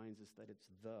 He reminds us that it's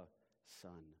the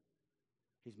Son.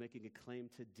 He's making a claim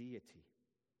to deity.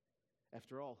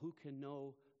 After all, who can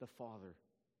know the Father?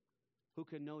 Who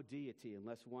can know deity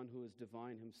unless one who is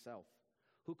divine himself?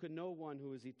 Who can know one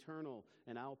who is eternal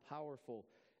and all-powerful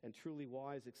and truly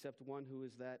wise except one who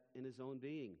is that in his own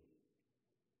being?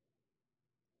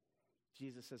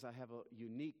 Jesus says, I have a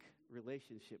unique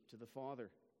relationship to the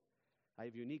Father. I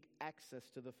have unique access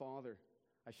to the Father.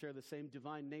 I share the same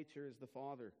divine nature as the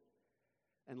Father.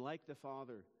 And like the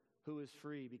Father, who is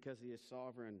free because he is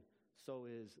sovereign, so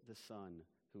is the Son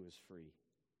who is free.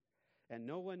 And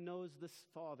no one knows the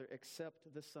Father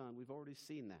except the Son. We've already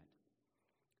seen that.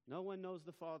 No one knows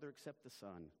the Father except the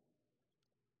Son.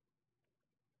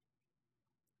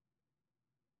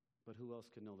 But who else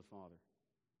can know the Father?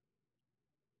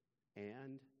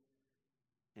 And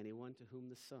anyone to whom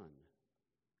the Son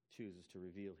chooses to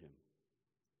reveal him.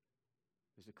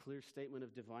 There's a clear statement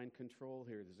of divine control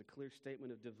here. There's a clear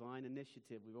statement of divine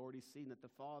initiative. We've already seen that the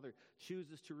Father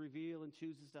chooses to reveal and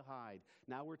chooses to hide.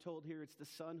 Now we're told here it's the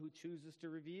Son who chooses to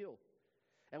reveal.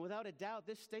 And without a doubt,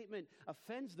 this statement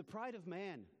offends the pride of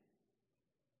man.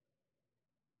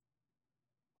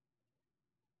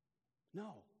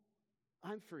 No,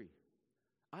 I'm free.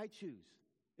 I choose.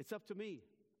 It's up to me.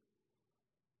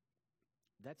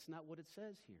 That's not what it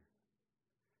says here.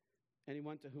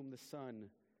 Anyone to whom the Son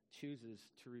chooses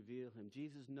to reveal him.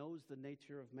 Jesus knows the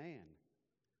nature of man.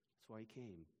 That's why he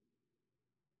came.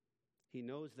 He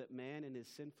knows that man in his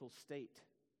sinful state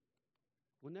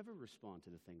will never respond to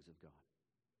the things of God.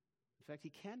 In fact, he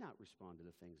cannot respond to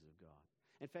the things of God.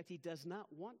 In fact, he does not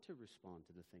want to respond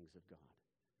to the things of God.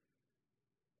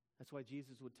 That's why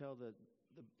Jesus would tell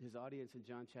his audience in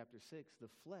John chapter 6, the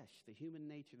flesh, the human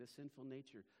nature, the sinful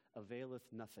nature, availeth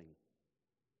nothing.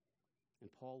 And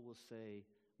Paul will say,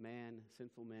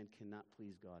 sinful man cannot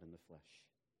please God in the flesh.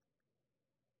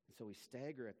 And so we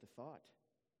stagger at the thought.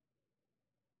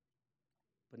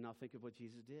 But now think of what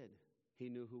Jesus did. He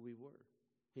knew who we were.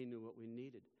 He knew what we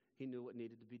needed. He knew what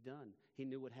needed to be done. He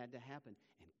knew what had to happen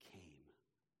and came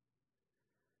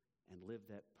and lived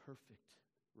that perfect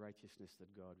righteousness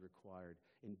that God required,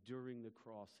 enduring the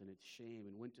cross and its shame,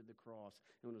 and went to the cross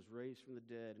and was raised from the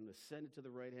dead and ascended to the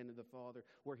right hand of the Father,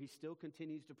 where he still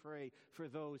continues to pray for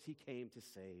those he came to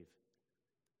save.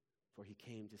 For he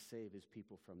came to save his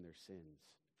people from their sins.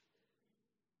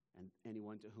 And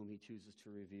anyone to whom he chooses to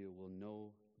reveal will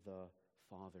know the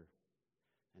Father.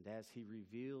 And as he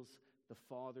reveals the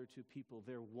Father to people,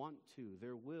 their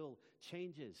will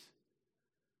changes.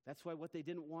 That's why what they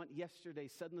didn't want yesterday,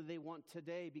 suddenly they want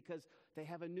today, because they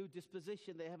have a new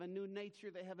disposition, they have a new nature,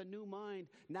 they have a new mind.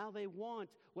 Now they want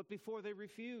what before they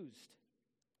refused.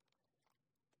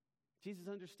 Jesus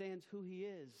understands who he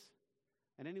is,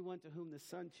 and anyone to whom the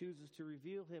Son chooses to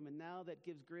reveal him. And now that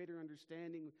gives greater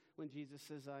understanding when Jesus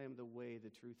says, I am the way, the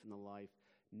truth, and the life.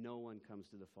 No one comes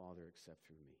to the Father except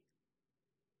through me.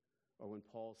 Or when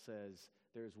Paul says,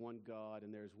 there is one God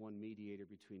and there is one mediator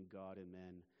between God and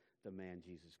men, the man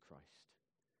Jesus Christ.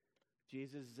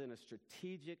 Jesus is in a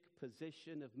strategic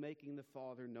position of making the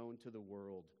Father known to the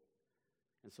world.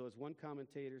 And so as one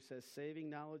commentator says, saving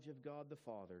knowledge of God the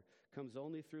Father comes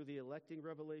only through the electing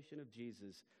revelation of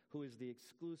Jesus, who is the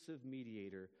exclusive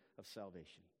mediator of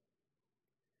salvation.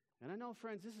 And I know,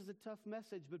 friends, this is a tough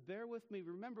message, but bear with me.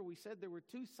 Remember, we said there were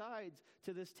two sides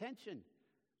to this tension,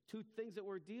 two things that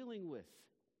we're dealing with.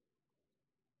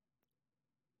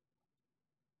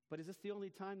 But is this the only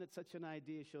time that such an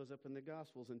idea shows up in the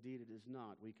Gospels? Indeed, it is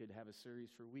not. We could have a series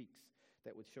for weeks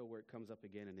that would show where it comes up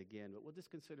again and again. But we'll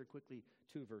just consider quickly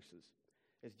two verses.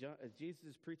 As Jesus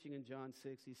is preaching in John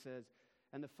 6, he says,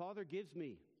 and the Father gives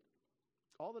me.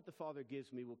 All that the Father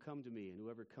gives me will come to me, and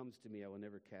whoever comes to me I will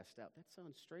never cast out. That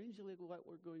sounds strangely like what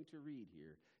we're going to read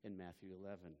here in Matthew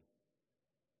 11.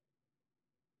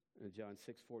 In John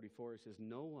 6:44, it says,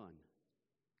 no one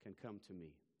can come to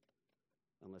me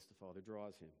unless the Father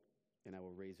draws him, and I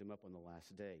will raise him up on the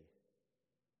last day.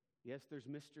 Yes, there's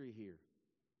mystery here.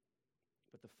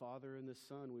 But the Father and the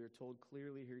Son, we are told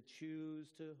clearly here, choose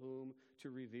to whom to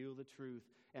reveal the truth,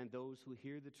 and those who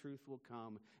hear the truth will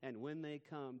come. And when they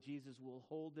come, Jesus will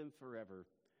hold them forever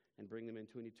and bring them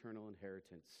into an eternal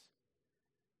inheritance.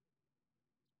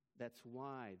 That's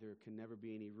why there can never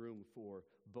be any room for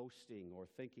boasting or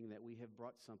thinking that we have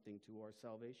brought something to our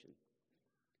salvation.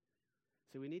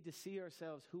 So we need to see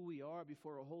ourselves who we are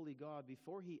before a holy God,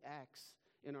 before he acts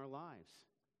in our lives.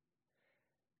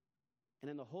 And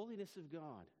in the holiness of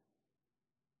God,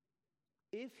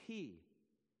 if he,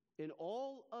 in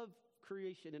all of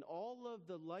creation, in all of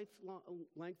the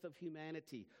length of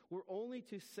humanity, were only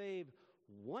to save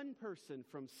one person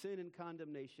from sin and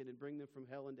condemnation and bring them from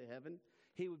hell into heaven,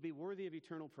 he would be worthy of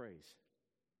eternal praise,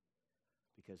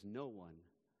 because no one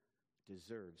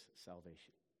deserves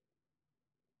salvation.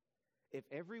 If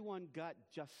everyone got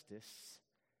justice,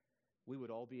 we would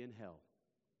all be in hell.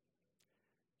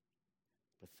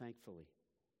 But thankfully,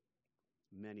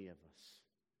 many of us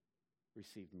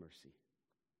received mercy.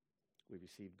 We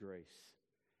received grace.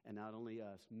 And not only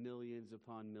us, millions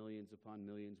upon millions upon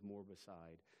millions more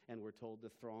beside. And we're told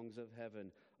the throngs of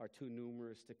heaven are too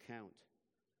numerous to count.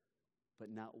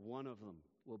 But not one of them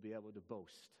will be able to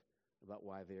boast about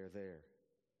why they are there.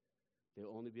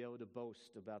 They'll only be able to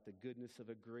boast about the goodness of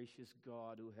a gracious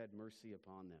God who had mercy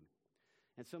upon them.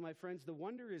 And so, my friends, the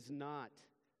wonder is not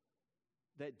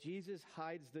that Jesus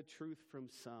hides the truth from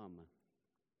some.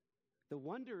 The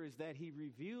wonder is that he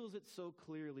reveals it so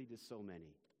clearly to so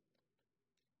many.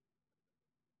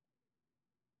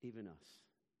 Even us,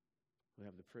 who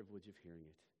have the privilege of hearing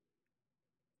it.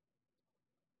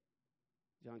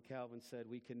 John Calvin said,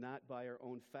 we cannot by our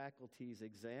own faculties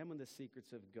examine the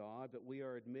secrets of God, but we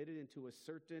are admitted into a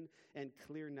certain and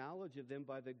clear knowledge of them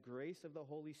by the grace of the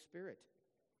Holy Spirit.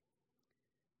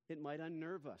 It might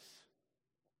unnerve us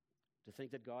to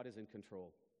think that God is in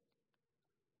control.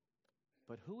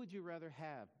 But who would you rather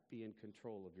have be in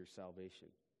control of your salvation?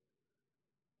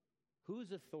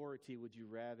 Whose authority would you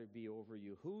rather be over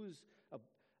you? Whose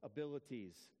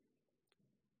abilities?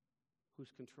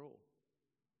 Whose control?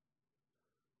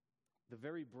 The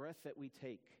very breath that we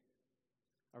take,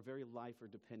 our very life are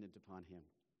dependent upon him.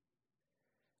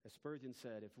 As Spurgeon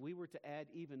said, if we were to add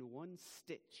even one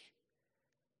stitch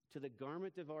to the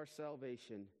garment of our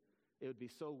salvation, it would be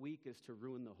so weak as to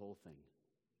ruin the whole thing.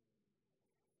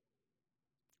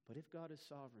 But if God is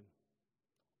sovereign,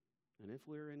 and if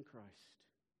we're in Christ,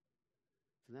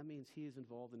 then that means he is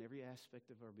involved in every aspect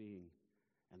of our being,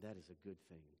 and that is a good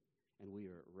thing. And we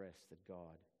are at rest that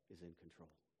God is in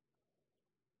control.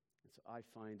 And so I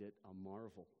find it a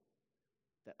marvel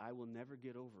that I will never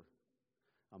get over.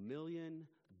 1,000,000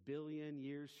 billion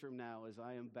years from now, as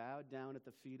I am bowed down at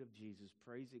the feet of Jesus,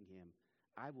 praising him,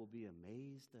 I will be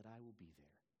amazed that I will be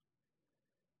there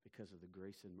because of the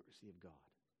grace and mercy of God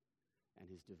and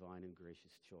his divine and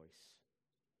gracious choice.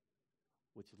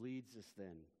 Which leads us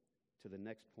then to the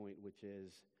next point, which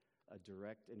is a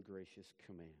direct and gracious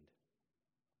command.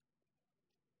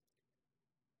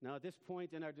 Now, at this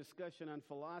point in our discussion on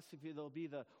philosophy, there'll be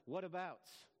the what-abouts.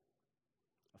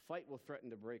 A fight will threaten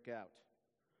to break out.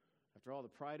 After all, the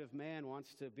pride of man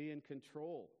wants to be in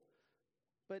control.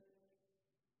 But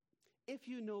if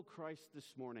you know Christ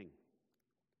this morning,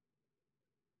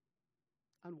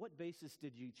 on what basis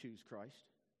did you choose Christ?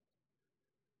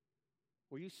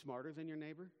 Were you smarter than your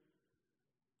neighbor?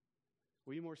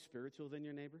 Were you more spiritual than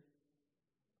your neighbor?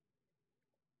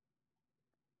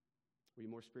 Were you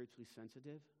more spiritually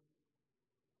sensitive?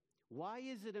 Why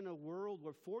is it in a world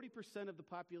where 40% of the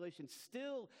population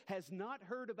still has not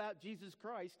heard about Jesus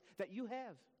Christ that you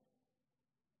have?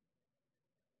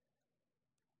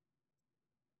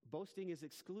 Boasting is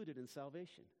excluded in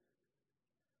salvation,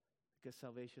 because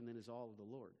salvation then is all of the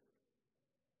Lord.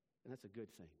 And that's a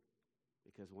good thing,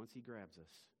 because once he grabs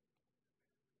us,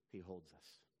 he holds us.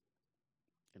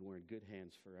 And we're in good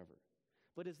hands forever.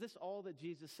 But is this all that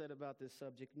Jesus said about this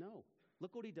subject? No.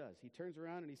 Look what he does. He turns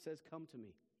around and he says, "Come to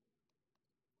me."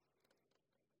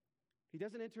 He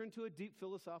doesn't enter into a deep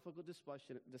philosophical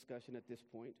discussion at this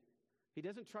point. He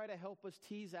doesn't try to help us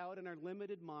tease out in our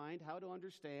limited mind how to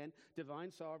understand divine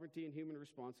sovereignty and human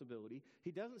responsibility.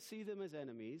 He doesn't see them as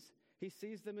enemies. He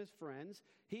sees them as friends.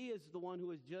 He is the one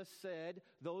who has just said,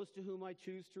 "Those to whom I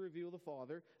choose to reveal the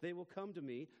Father, they will come to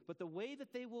me." But the way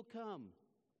that they will come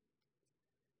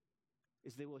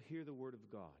is they will hear the word of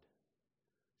God.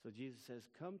 So Jesus says,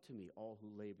 "Come to me, all who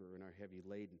labor and are heavy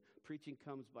laden." Preaching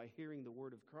comes by hearing the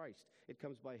word of Christ. It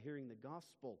comes by hearing the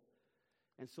gospel.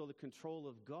 And so the control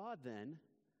of God then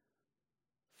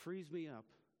frees me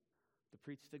up to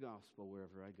preach the gospel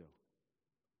wherever I go.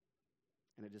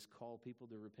 And I just call people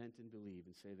to repent and believe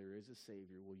and say, there is a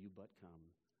Savior, will you but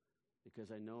come?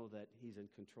 Because I know that he's in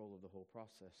control of the whole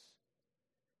process.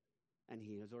 And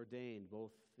he has ordained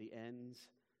both the ends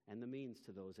and the means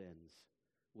to those ends,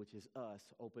 which is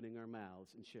us opening our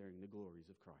mouths and sharing the glories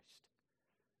of Christ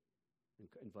and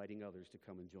inviting others to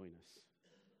come and join us.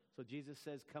 So Jesus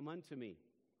says, "Come unto me."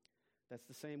 That's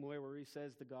the same way where he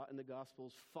says in the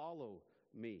Gospels, "Follow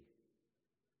me."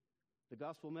 The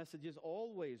gospel message is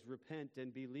always repent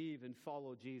and believe and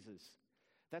follow Jesus.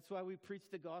 That's why we preach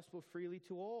the gospel freely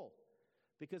to all,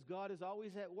 because God is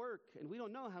always at work, and we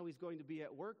don't know how he's going to be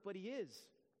at work, but he is.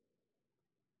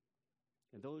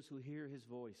 And those who hear his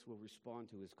voice will respond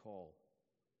to his call.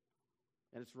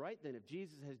 And it's right then, if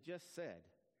Jesus has just said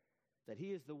that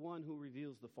he is the one who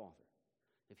reveals the Father,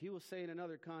 if he will say in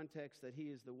another context that he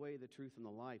is the way, the truth, and the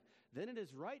life, then it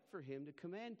is right for him to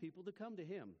command people to come to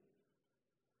him,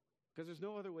 because there's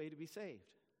no other way to be saved.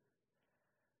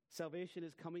 Salvation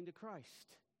is coming to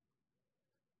Christ,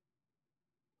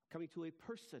 coming to a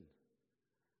person,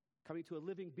 coming to a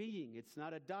living being. It's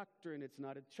not a doctrine. It's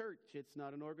not a church. It's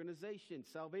not an organization.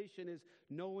 Salvation is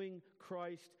knowing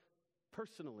Christ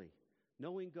personally,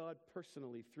 knowing God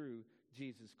personally through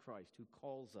Jesus Christ, who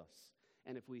calls us.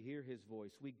 And if we hear his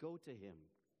voice, we go to him,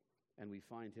 and we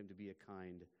find him to be a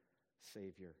kind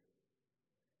Savior.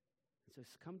 It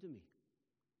says, "Come to me.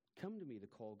 Come to me," the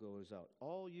call goes out.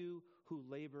 "All you who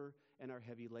labor and are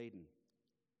heavy laden."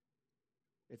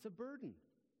 It's a burden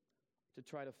to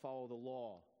try to follow the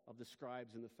law of the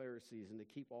scribes and the Pharisees and to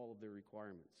keep all of their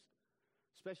requirements,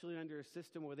 especially under a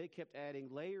system where they kept adding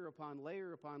layer upon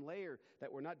layer upon layer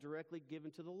that were not directly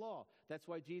given to the law. That's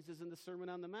why Jesus in the Sermon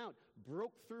on the Mount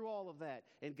broke through all of that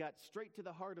and got straight to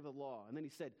the heart of the law. And then he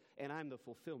said, "And I'm the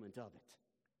fulfillment of it.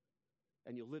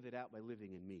 And you'll live it out by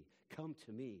living in me. Come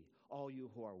to me, all you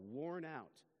who are worn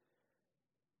out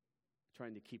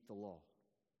trying to keep the law,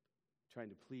 trying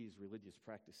to please religious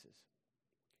practices."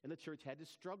 And the church had to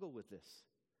struggle with this.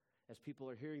 as people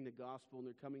are hearing the gospel and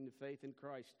they're coming to faith in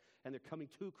Christ and they're coming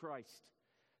to Christ.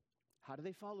 How do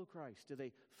they follow Christ? Do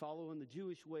they follow in the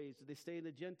Jewish ways? Do they stay in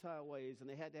the Gentile ways? And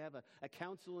they had to have a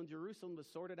council in Jerusalem to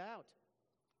sort it out.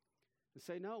 And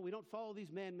say, no, we don't follow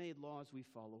these man-made laws. We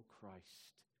follow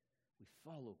Christ. We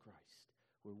follow Christ.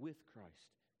 We're with Christ.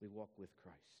 We walk with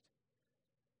Christ.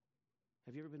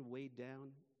 Have you ever been weighed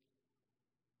down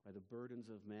by the burdens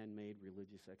of man-made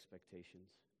religious expectations?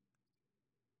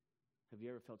 Have you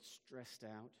ever felt stressed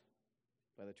out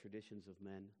by the traditions of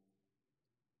men?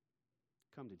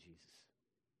 Come to Jesus.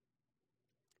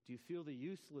 Do you feel the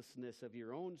uselessness of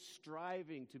your own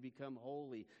striving to become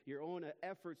holy, your own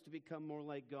efforts to become more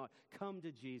like God? Come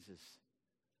to Jesus.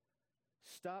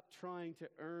 Stop trying to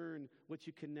earn what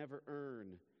you can never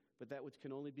earn, but that which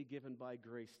can only be given by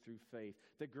grace through faith.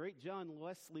 The great John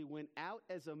Wesley went out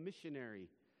as a missionary,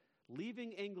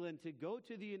 leaving England to go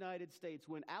to the United States,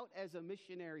 went out as a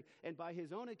missionary, and by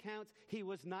his own accounts, he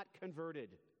was not converted.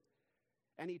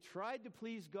 And he tried to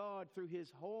please God through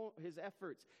his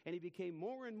efforts, and he became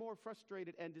more and more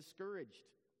frustrated and discouraged.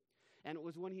 And it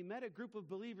was when he met a group of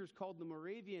believers called the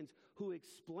Moravians who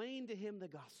explained to him the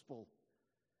gospel.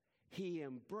 He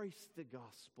embraced the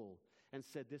gospel and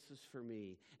said, this is for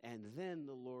me. And then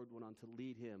the Lord went on to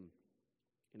lead him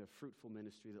in a fruitful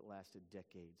ministry that lasted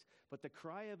decades. But the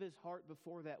cry of his heart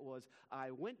before that was,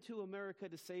 I went to America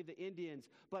to save the Indians,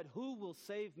 but who will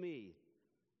save me?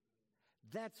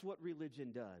 That's what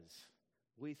religion does.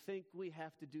 We think we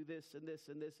have to do this and this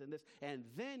and this and this, and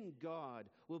then God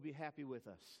will be happy with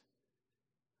us.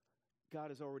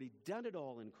 God has already done it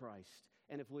all in Christ,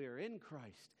 and if we are in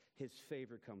Christ, his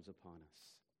favor comes upon us.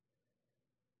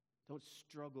 Don't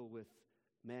struggle with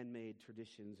man-made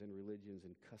traditions and religions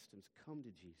and customs. Come to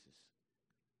Jesus,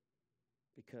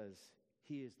 because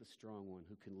he is the strong one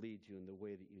who can lead you in the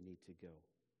way that you need to go.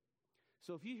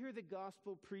 So if you hear the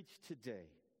gospel preached today,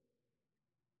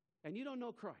 and you don't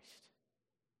know Christ,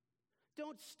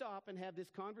 don't stop and have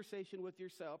this conversation with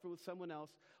yourself or with someone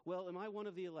else. Well, am I one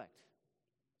of the elect?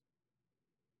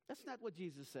 That's not what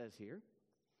Jesus says here.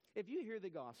 If you hear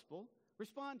the gospel,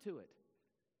 respond to it.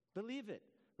 Believe it.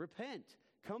 Repent.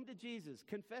 Come to Jesus.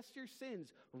 Confess your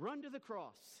sins. Run to the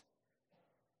cross.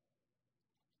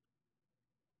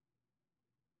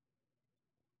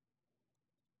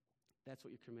 That's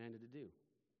what you're commanded to do.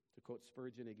 To quote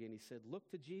Spurgeon again, he said,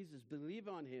 look to Jesus, believe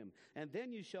on him, and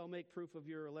then you shall make proof of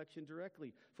your election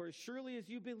directly. For as surely as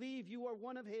you believe, you are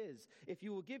one of his. If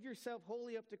you will give yourself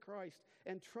wholly up to Christ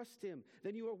and trust him,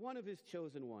 then you are one of his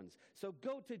chosen ones. So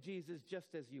go to Jesus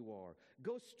just as you are.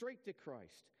 Go straight to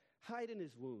Christ. Hide in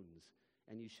his wounds,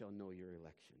 and you shall know your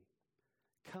election.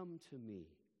 Come to me,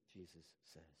 Jesus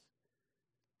says,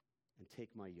 and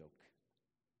take my yoke.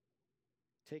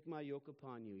 Take my yoke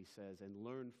upon you, he says, and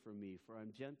learn from me, for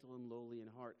I'm gentle and lowly in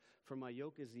heart. For my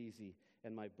yoke is easy,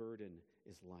 and my burden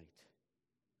is light.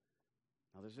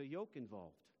 Now, there's a yoke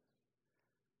involved.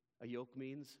 A yoke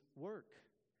means work.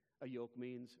 A yoke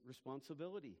means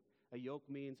responsibility. A yoke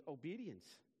means obedience.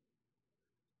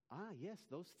 Ah, yes,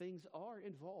 those things are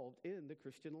involved in the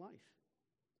Christian life.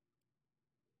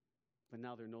 But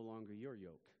now they're no longer your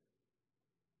yoke,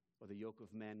 or the yoke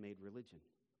of man-made religion,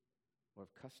 or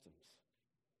of customs.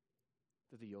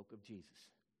 They're the yoke of Jesus.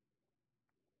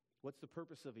 What's the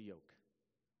purpose of a yoke?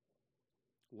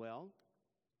 Well,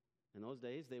 in those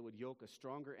days, they would yoke a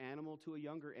stronger animal to a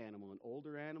younger animal, an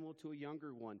older animal to a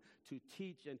younger one, to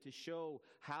teach and to show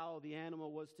how the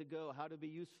animal was to go, how to be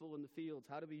useful in the fields,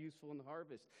 how to be useful in the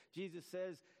harvest. Jesus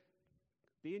says,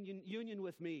 be in union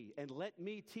with me and let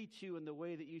me teach you in the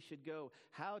way that you should go,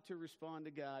 how to respond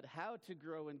to God, how to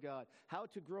grow in God, how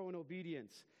to grow in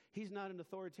obedience. He's not an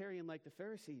authoritarian like the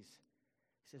Pharisees.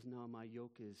 He says, no, my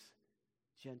yoke is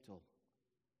gentle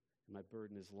and my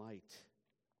burden is light.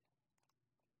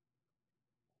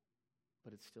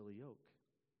 But it's still a yoke.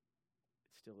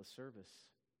 It's still a service,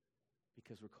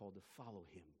 because we're called to follow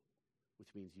him,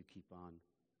 which means you keep on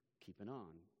keeping on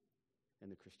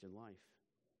in the Christian life.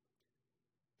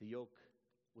 The yoke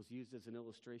was used as an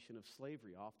illustration of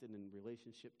slavery, often in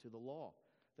relationship to the law,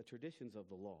 the traditions of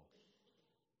the law.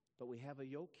 But we have a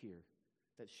yoke here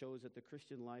that shows that the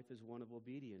Christian life is one of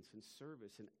obedience and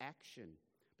service and action,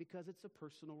 because it's a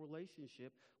personal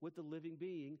relationship with the living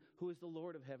being who is the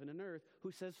Lord of heaven and earth,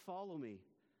 who says, follow me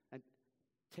and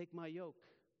take my yoke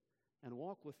and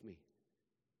walk with me.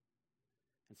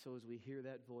 And so as we hear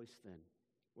that voice then,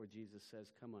 where Jesus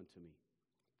says, come unto me,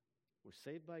 we're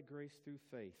saved by grace through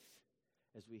faith.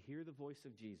 As we hear the voice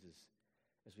of Jesus,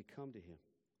 as we come to him.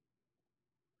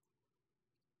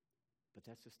 But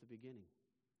that's just the beginning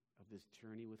of this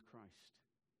journey with Christ,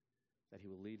 that he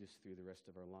will lead us through the rest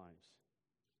of our lives.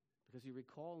 Because you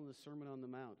recall in the Sermon on the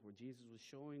Mount where Jesus was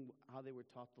showing how they were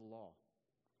taught the law.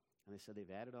 And they said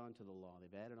they've added on to the law.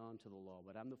 They've added on to the law.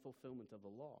 But I'm the fulfillment of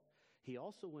the law. He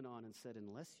also went on and said,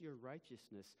 unless your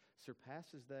righteousness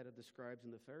surpasses that of the scribes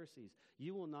and the Pharisees,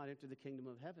 you will not enter the kingdom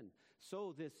of heaven.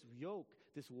 So this yoke,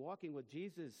 this walking with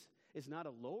Jesus, is not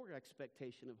a lower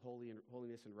expectation of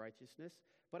holiness and righteousness,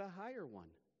 but a higher one.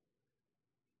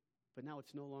 But now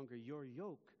it's no longer your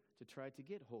yoke to try to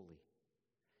get holy.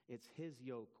 It's his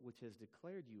yoke which has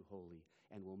declared you holy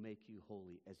and will make you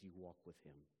holy as you walk with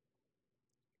him.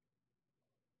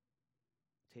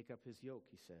 Take up his yoke,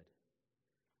 he said,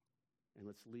 and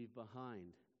let's leave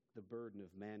behind the burden of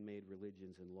man-made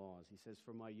religions and laws. He says,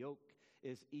 for my yoke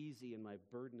is easy and my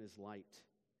burden is light.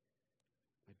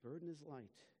 My burden is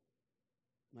light.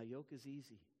 My yoke is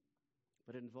easy.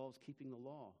 But it involves keeping the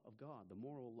law of God, the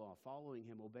moral law, following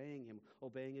him,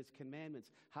 obeying his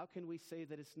commandments. How can we say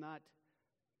that it's not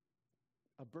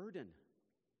a burden?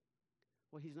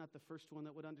 Well, he's not the first one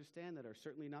that would understand that, or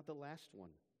certainly not the last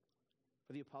one.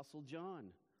 For the Apostle John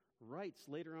writes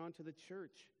later on to the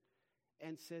church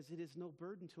and says it is no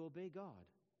burden to obey God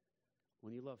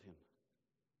when you love him.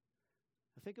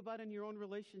 Now think about in your own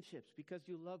relationships. Because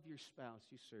you love your spouse,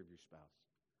 you serve your spouse.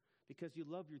 Because you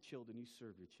love your children, you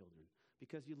serve your children.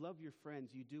 Because you love your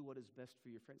friends, you do what is best for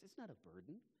your friends. It's not a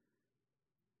burden.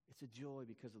 It's a joy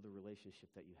because of the relationship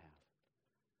that you have.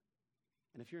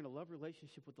 And if you're in a love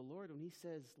relationship with the Lord, when he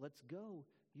says, let's go,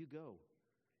 you go.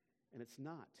 And it's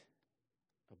not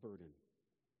a burden,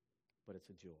 but it's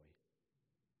a joy.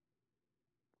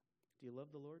 Do you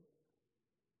love the Lord?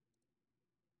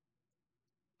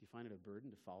 Do you find it a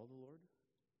burden to follow the Lord?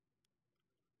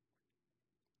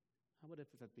 How about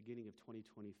if at the beginning of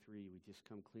 2023 we just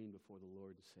come clean before the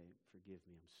Lord and say, forgive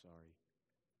me, I'm sorry.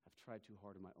 I've tried too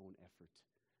hard in my own effort.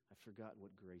 I've forgotten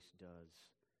what grace does.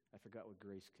 I forgot what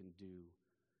grace can do.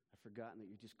 I've forgotten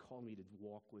that you just call me to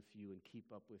walk with you and keep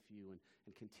up with you and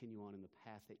continue on in the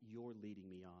path that you're leading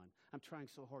me on. I'm trying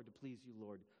so hard to please you,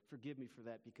 Lord. Forgive me for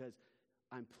that because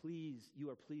I'm pleased.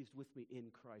 You are pleased with me in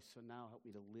Christ. So now help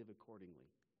me to live accordingly.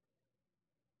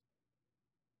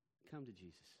 Come to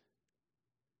Jesus.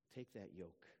 Take that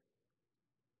yoke.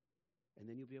 And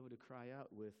then you'll be able to cry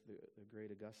out with the great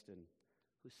Augustine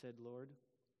who said, Lord,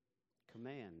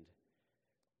 command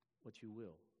what you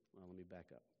will. Well, let me back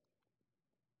up.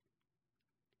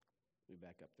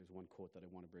 There's one quote that I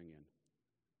want to bring in.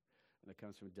 And it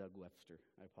comes from Doug Webster.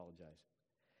 I apologize.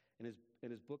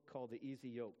 In his book called The Easy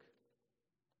Yoke,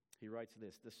 he writes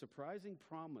this: the surprising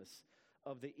promise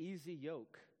of the easy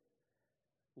yoke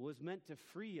was meant to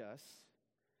free us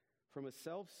from a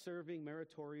self-serving,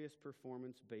 meritorious,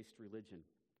 performance-based religion.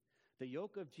 The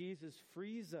yoke of Jesus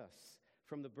frees us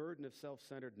from the burden of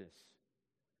self-centeredness.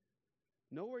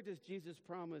 Nowhere does Jesus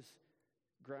promise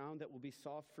ground that will be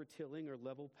soft for tilling or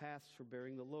level paths for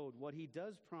bearing the load. What he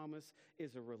does promise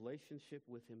is a relationship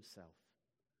with himself.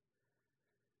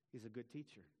 He's a good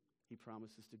teacher. He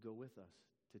promises to go with us,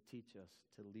 to teach us,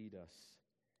 to lead us.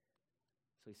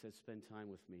 So he says, spend time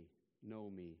with me,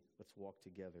 know me, let's walk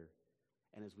together.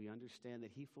 And as we understand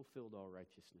that he fulfilled all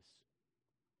righteousness,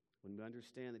 when we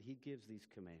understand that he gives these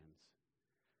commands,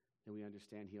 then we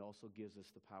understand he also gives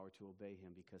us the power to obey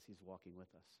him because he's walking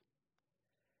with us.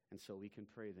 And so we can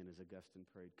pray then as Augustine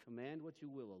prayed, command what you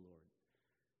will, O Lord,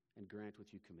 and grant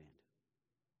what you command.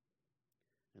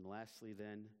 And lastly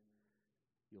then,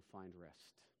 you'll find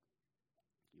rest.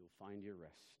 You'll find your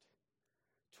rest.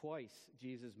 Twice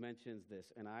Jesus mentions this,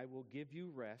 and I will give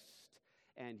you rest,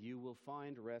 and you will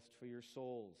find rest for your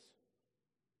souls.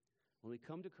 When we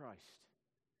come to Christ,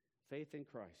 faith in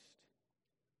Christ,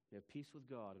 we have peace with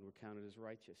God and we're counted as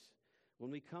righteous. When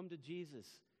we come to Jesus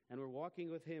and we're walking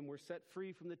with him, we're set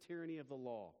free from the tyranny of the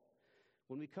law.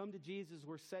 When we come to Jesus,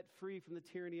 we're set free from the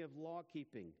tyranny of law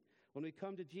keeping. When we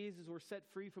come to Jesus, we're set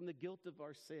free from the guilt of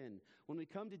our sin. When we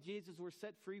come to Jesus, we're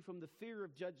set free from the fear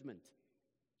of judgment.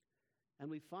 And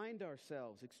we find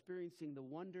ourselves experiencing the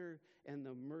wonder and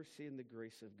the mercy and the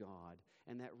grace of God.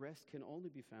 And that rest can only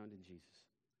be found in Jesus.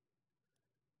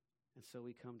 And so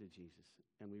we come to Jesus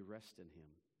and we rest in him.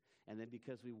 And then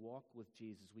because we walk with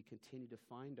Jesus, we continue to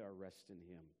find our rest in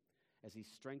him as he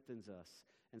strengthens us.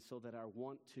 And so that our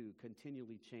want to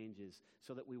continually changes,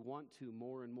 so that we want to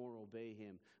more and more obey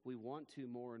him. We want to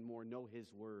more and more know his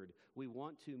word. We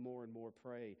want to more and more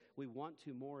pray. We want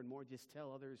to more and more just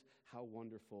tell others how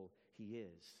wonderful he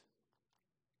is.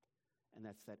 And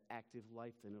that's that active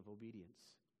life then of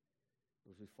obedience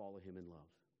as we follow him in love.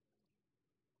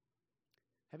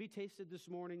 Have you tasted this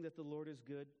morning that the Lord is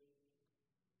good?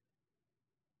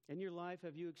 In your life,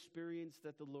 have you experienced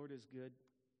that the Lord is good?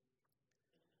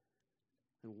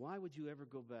 And why would you ever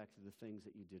go back to the things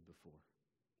that you did before?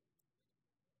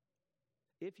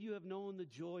 If you have known the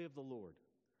joy of the Lord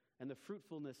and the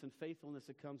fruitfulness and faithfulness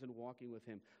that comes in walking with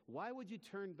him, why would you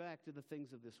turn back to the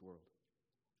things of this world?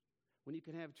 When you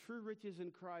can have true riches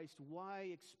in Christ, why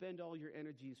expend all your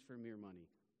energies for mere money?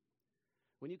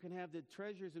 When you can have the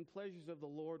treasures and pleasures of the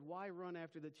Lord, why run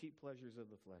after the cheap pleasures of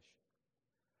the flesh?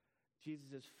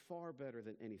 Jesus is far better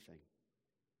than anything,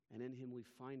 and in him we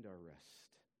find our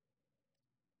rest,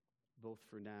 both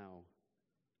for now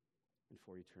and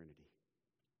for eternity.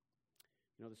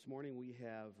 You know, this morning we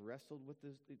have wrestled with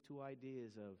the two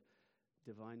ideas of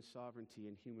divine sovereignty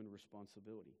and human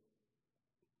responsibility.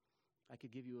 I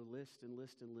could give you a list and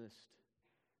list and list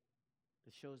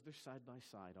that shows they're side by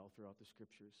side all throughout the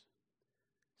Scriptures.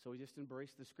 So we just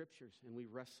embrace the Scriptures and we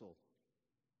wrestle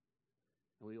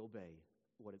and we obey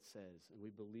what it says and we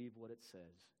believe what it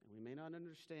says. And we may not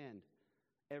understand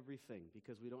everything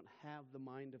because we don't have the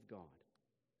mind of God.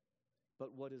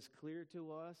 But what is clear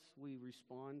to us, we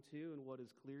respond to, and what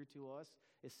is clear to us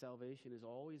is salvation is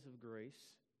always of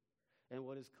grace. And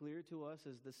what is clear to us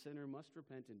is the sinner must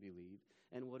repent and believe.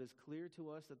 And what is clear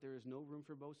to us that there is no room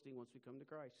for boasting once we come to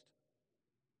Christ.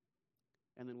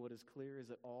 And then what is clear is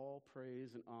that all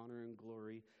praise and honor and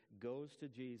glory goes to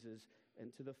Jesus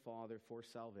and to the Father for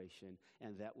salvation.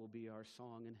 And that will be our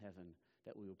song in heaven,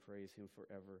 that we will praise him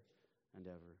forever and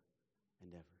ever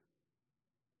and ever.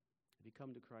 Have you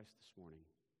come to Christ this morning?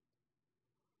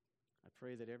 I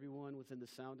pray that everyone within the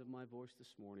sound of my voice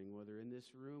this morning, whether in this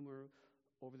room or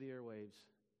over the airwaves,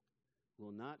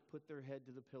 will not put their head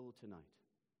to the pillow tonight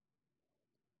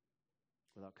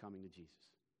without coming to Jesus.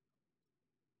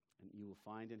 And you will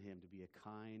find in him to be a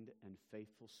kind and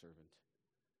faithful servant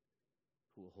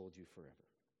who will hold you forever.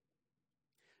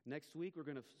 Next week, we're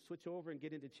going to switch over and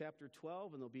get into chapter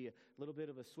 12, and there'll be a little bit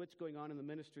of a switch going on in the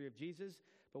ministry of Jesus.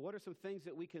 But what are some things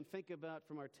that we can think about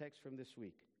from our text from this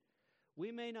week?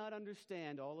 We may not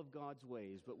understand all of God's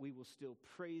ways, but we will still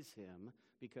praise him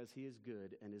because he is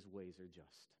good and his ways are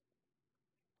just.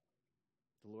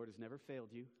 The Lord has never failed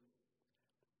you.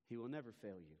 He will never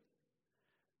fail you.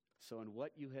 So in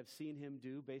what you have seen him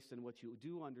do, based on what you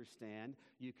do understand,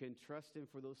 you can trust him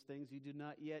for those things you do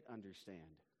not yet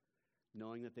understand,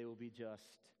 knowing that they will be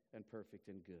just and perfect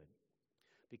and good.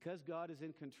 Because God is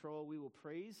in control, we will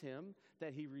praise him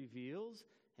that he reveals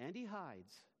and he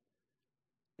hides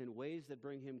in ways that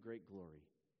bring him great glory.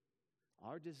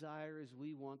 Our desire is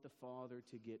we want the Father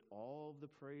to get all of the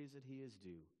praise that he is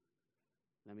due.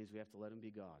 That means we have to let him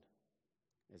be God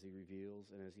as he reveals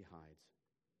and as he hides.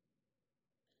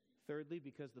 Thirdly,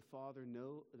 because the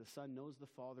Son knows the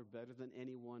Father better than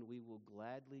anyone, we will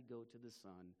gladly go to the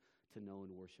Son to know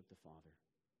and worship the Father.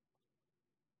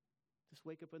 Just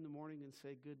wake up in the morning and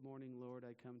say, "Good morning, Lord.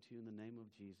 I come to you in the name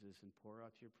of Jesus," and pour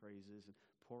out your praises and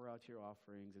pour out your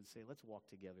offerings and say, "Let's walk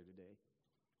together today."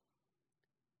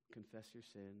 Confess your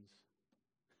sins.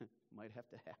 Might have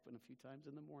to happen a few times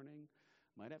in the morning.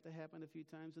 Might have to happen a few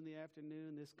times in the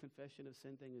afternoon. This confession of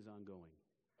sin thing is ongoing.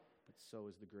 But so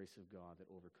is the grace of God that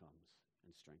overcomes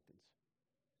and strengthens.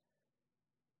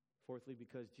 Fourthly,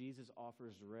 because Jesus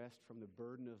offers rest from the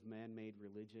burden of man-made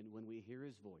religion, when we hear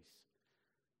his voice,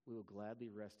 we will gladly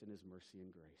rest in his mercy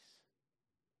and grace.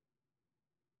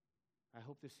 I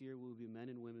hope this year we will be men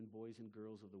and women, boys and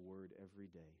girls of the Word every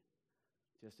day.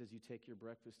 Just as you take your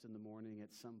breakfast in the morning,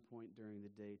 at some point during the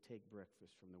day, take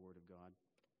breakfast from the Word of God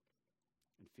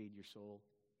and feed your soul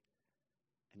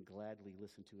and gladly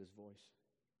listen to his voice.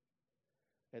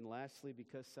 And lastly,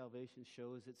 because salvation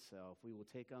shows itself, we will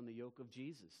take on the yoke of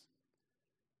Jesus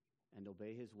and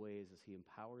obey his ways as he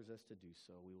empowers us to do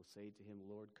so. We will say to him,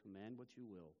 "Lord, command what you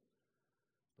will,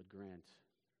 but grant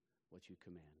what you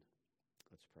command."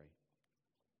 Let's pray.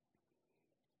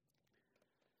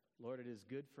 Lord, it is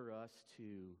good for us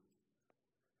to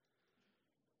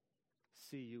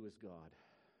see you as God.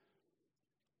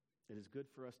 It is good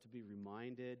for us to be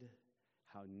reminded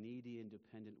how needy and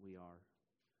dependent we are.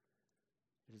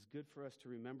 It is good for us to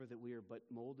remember that we are but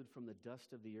molded from the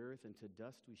dust of the earth, and to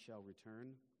dust we shall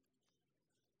return.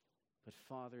 But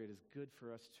Father, it is good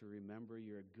for us to remember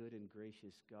you're a good and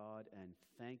gracious God, and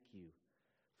thank you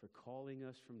for calling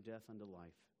us from death unto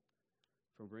life,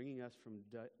 for bringing us from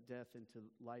death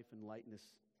into life and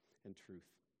lightness and truth.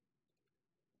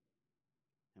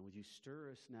 And would you stir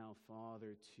us now,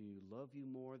 Father, to love you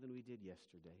more than we did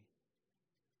yesterday,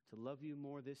 to love you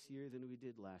more this year than we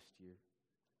did last year,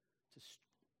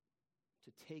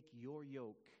 to take your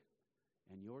yoke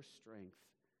and your strength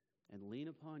and lean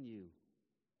upon you,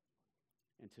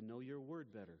 and to know your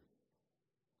word better,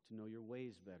 to know your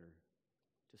ways better,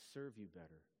 to serve you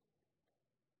better,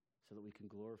 so that we can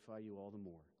glorify you all the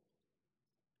more.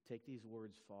 take these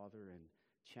words, Father, and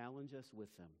challenge us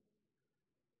with them.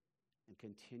 And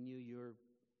continue your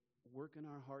work in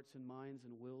our hearts and minds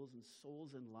and wills and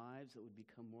souls and lives that would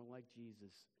become more like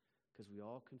Jesus, because we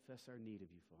all confess our need of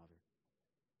you, Father.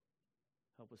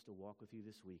 Help us to walk with you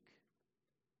this week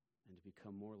and to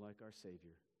become more like our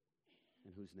Savior,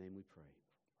 in whose name we pray.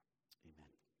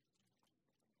 Amen.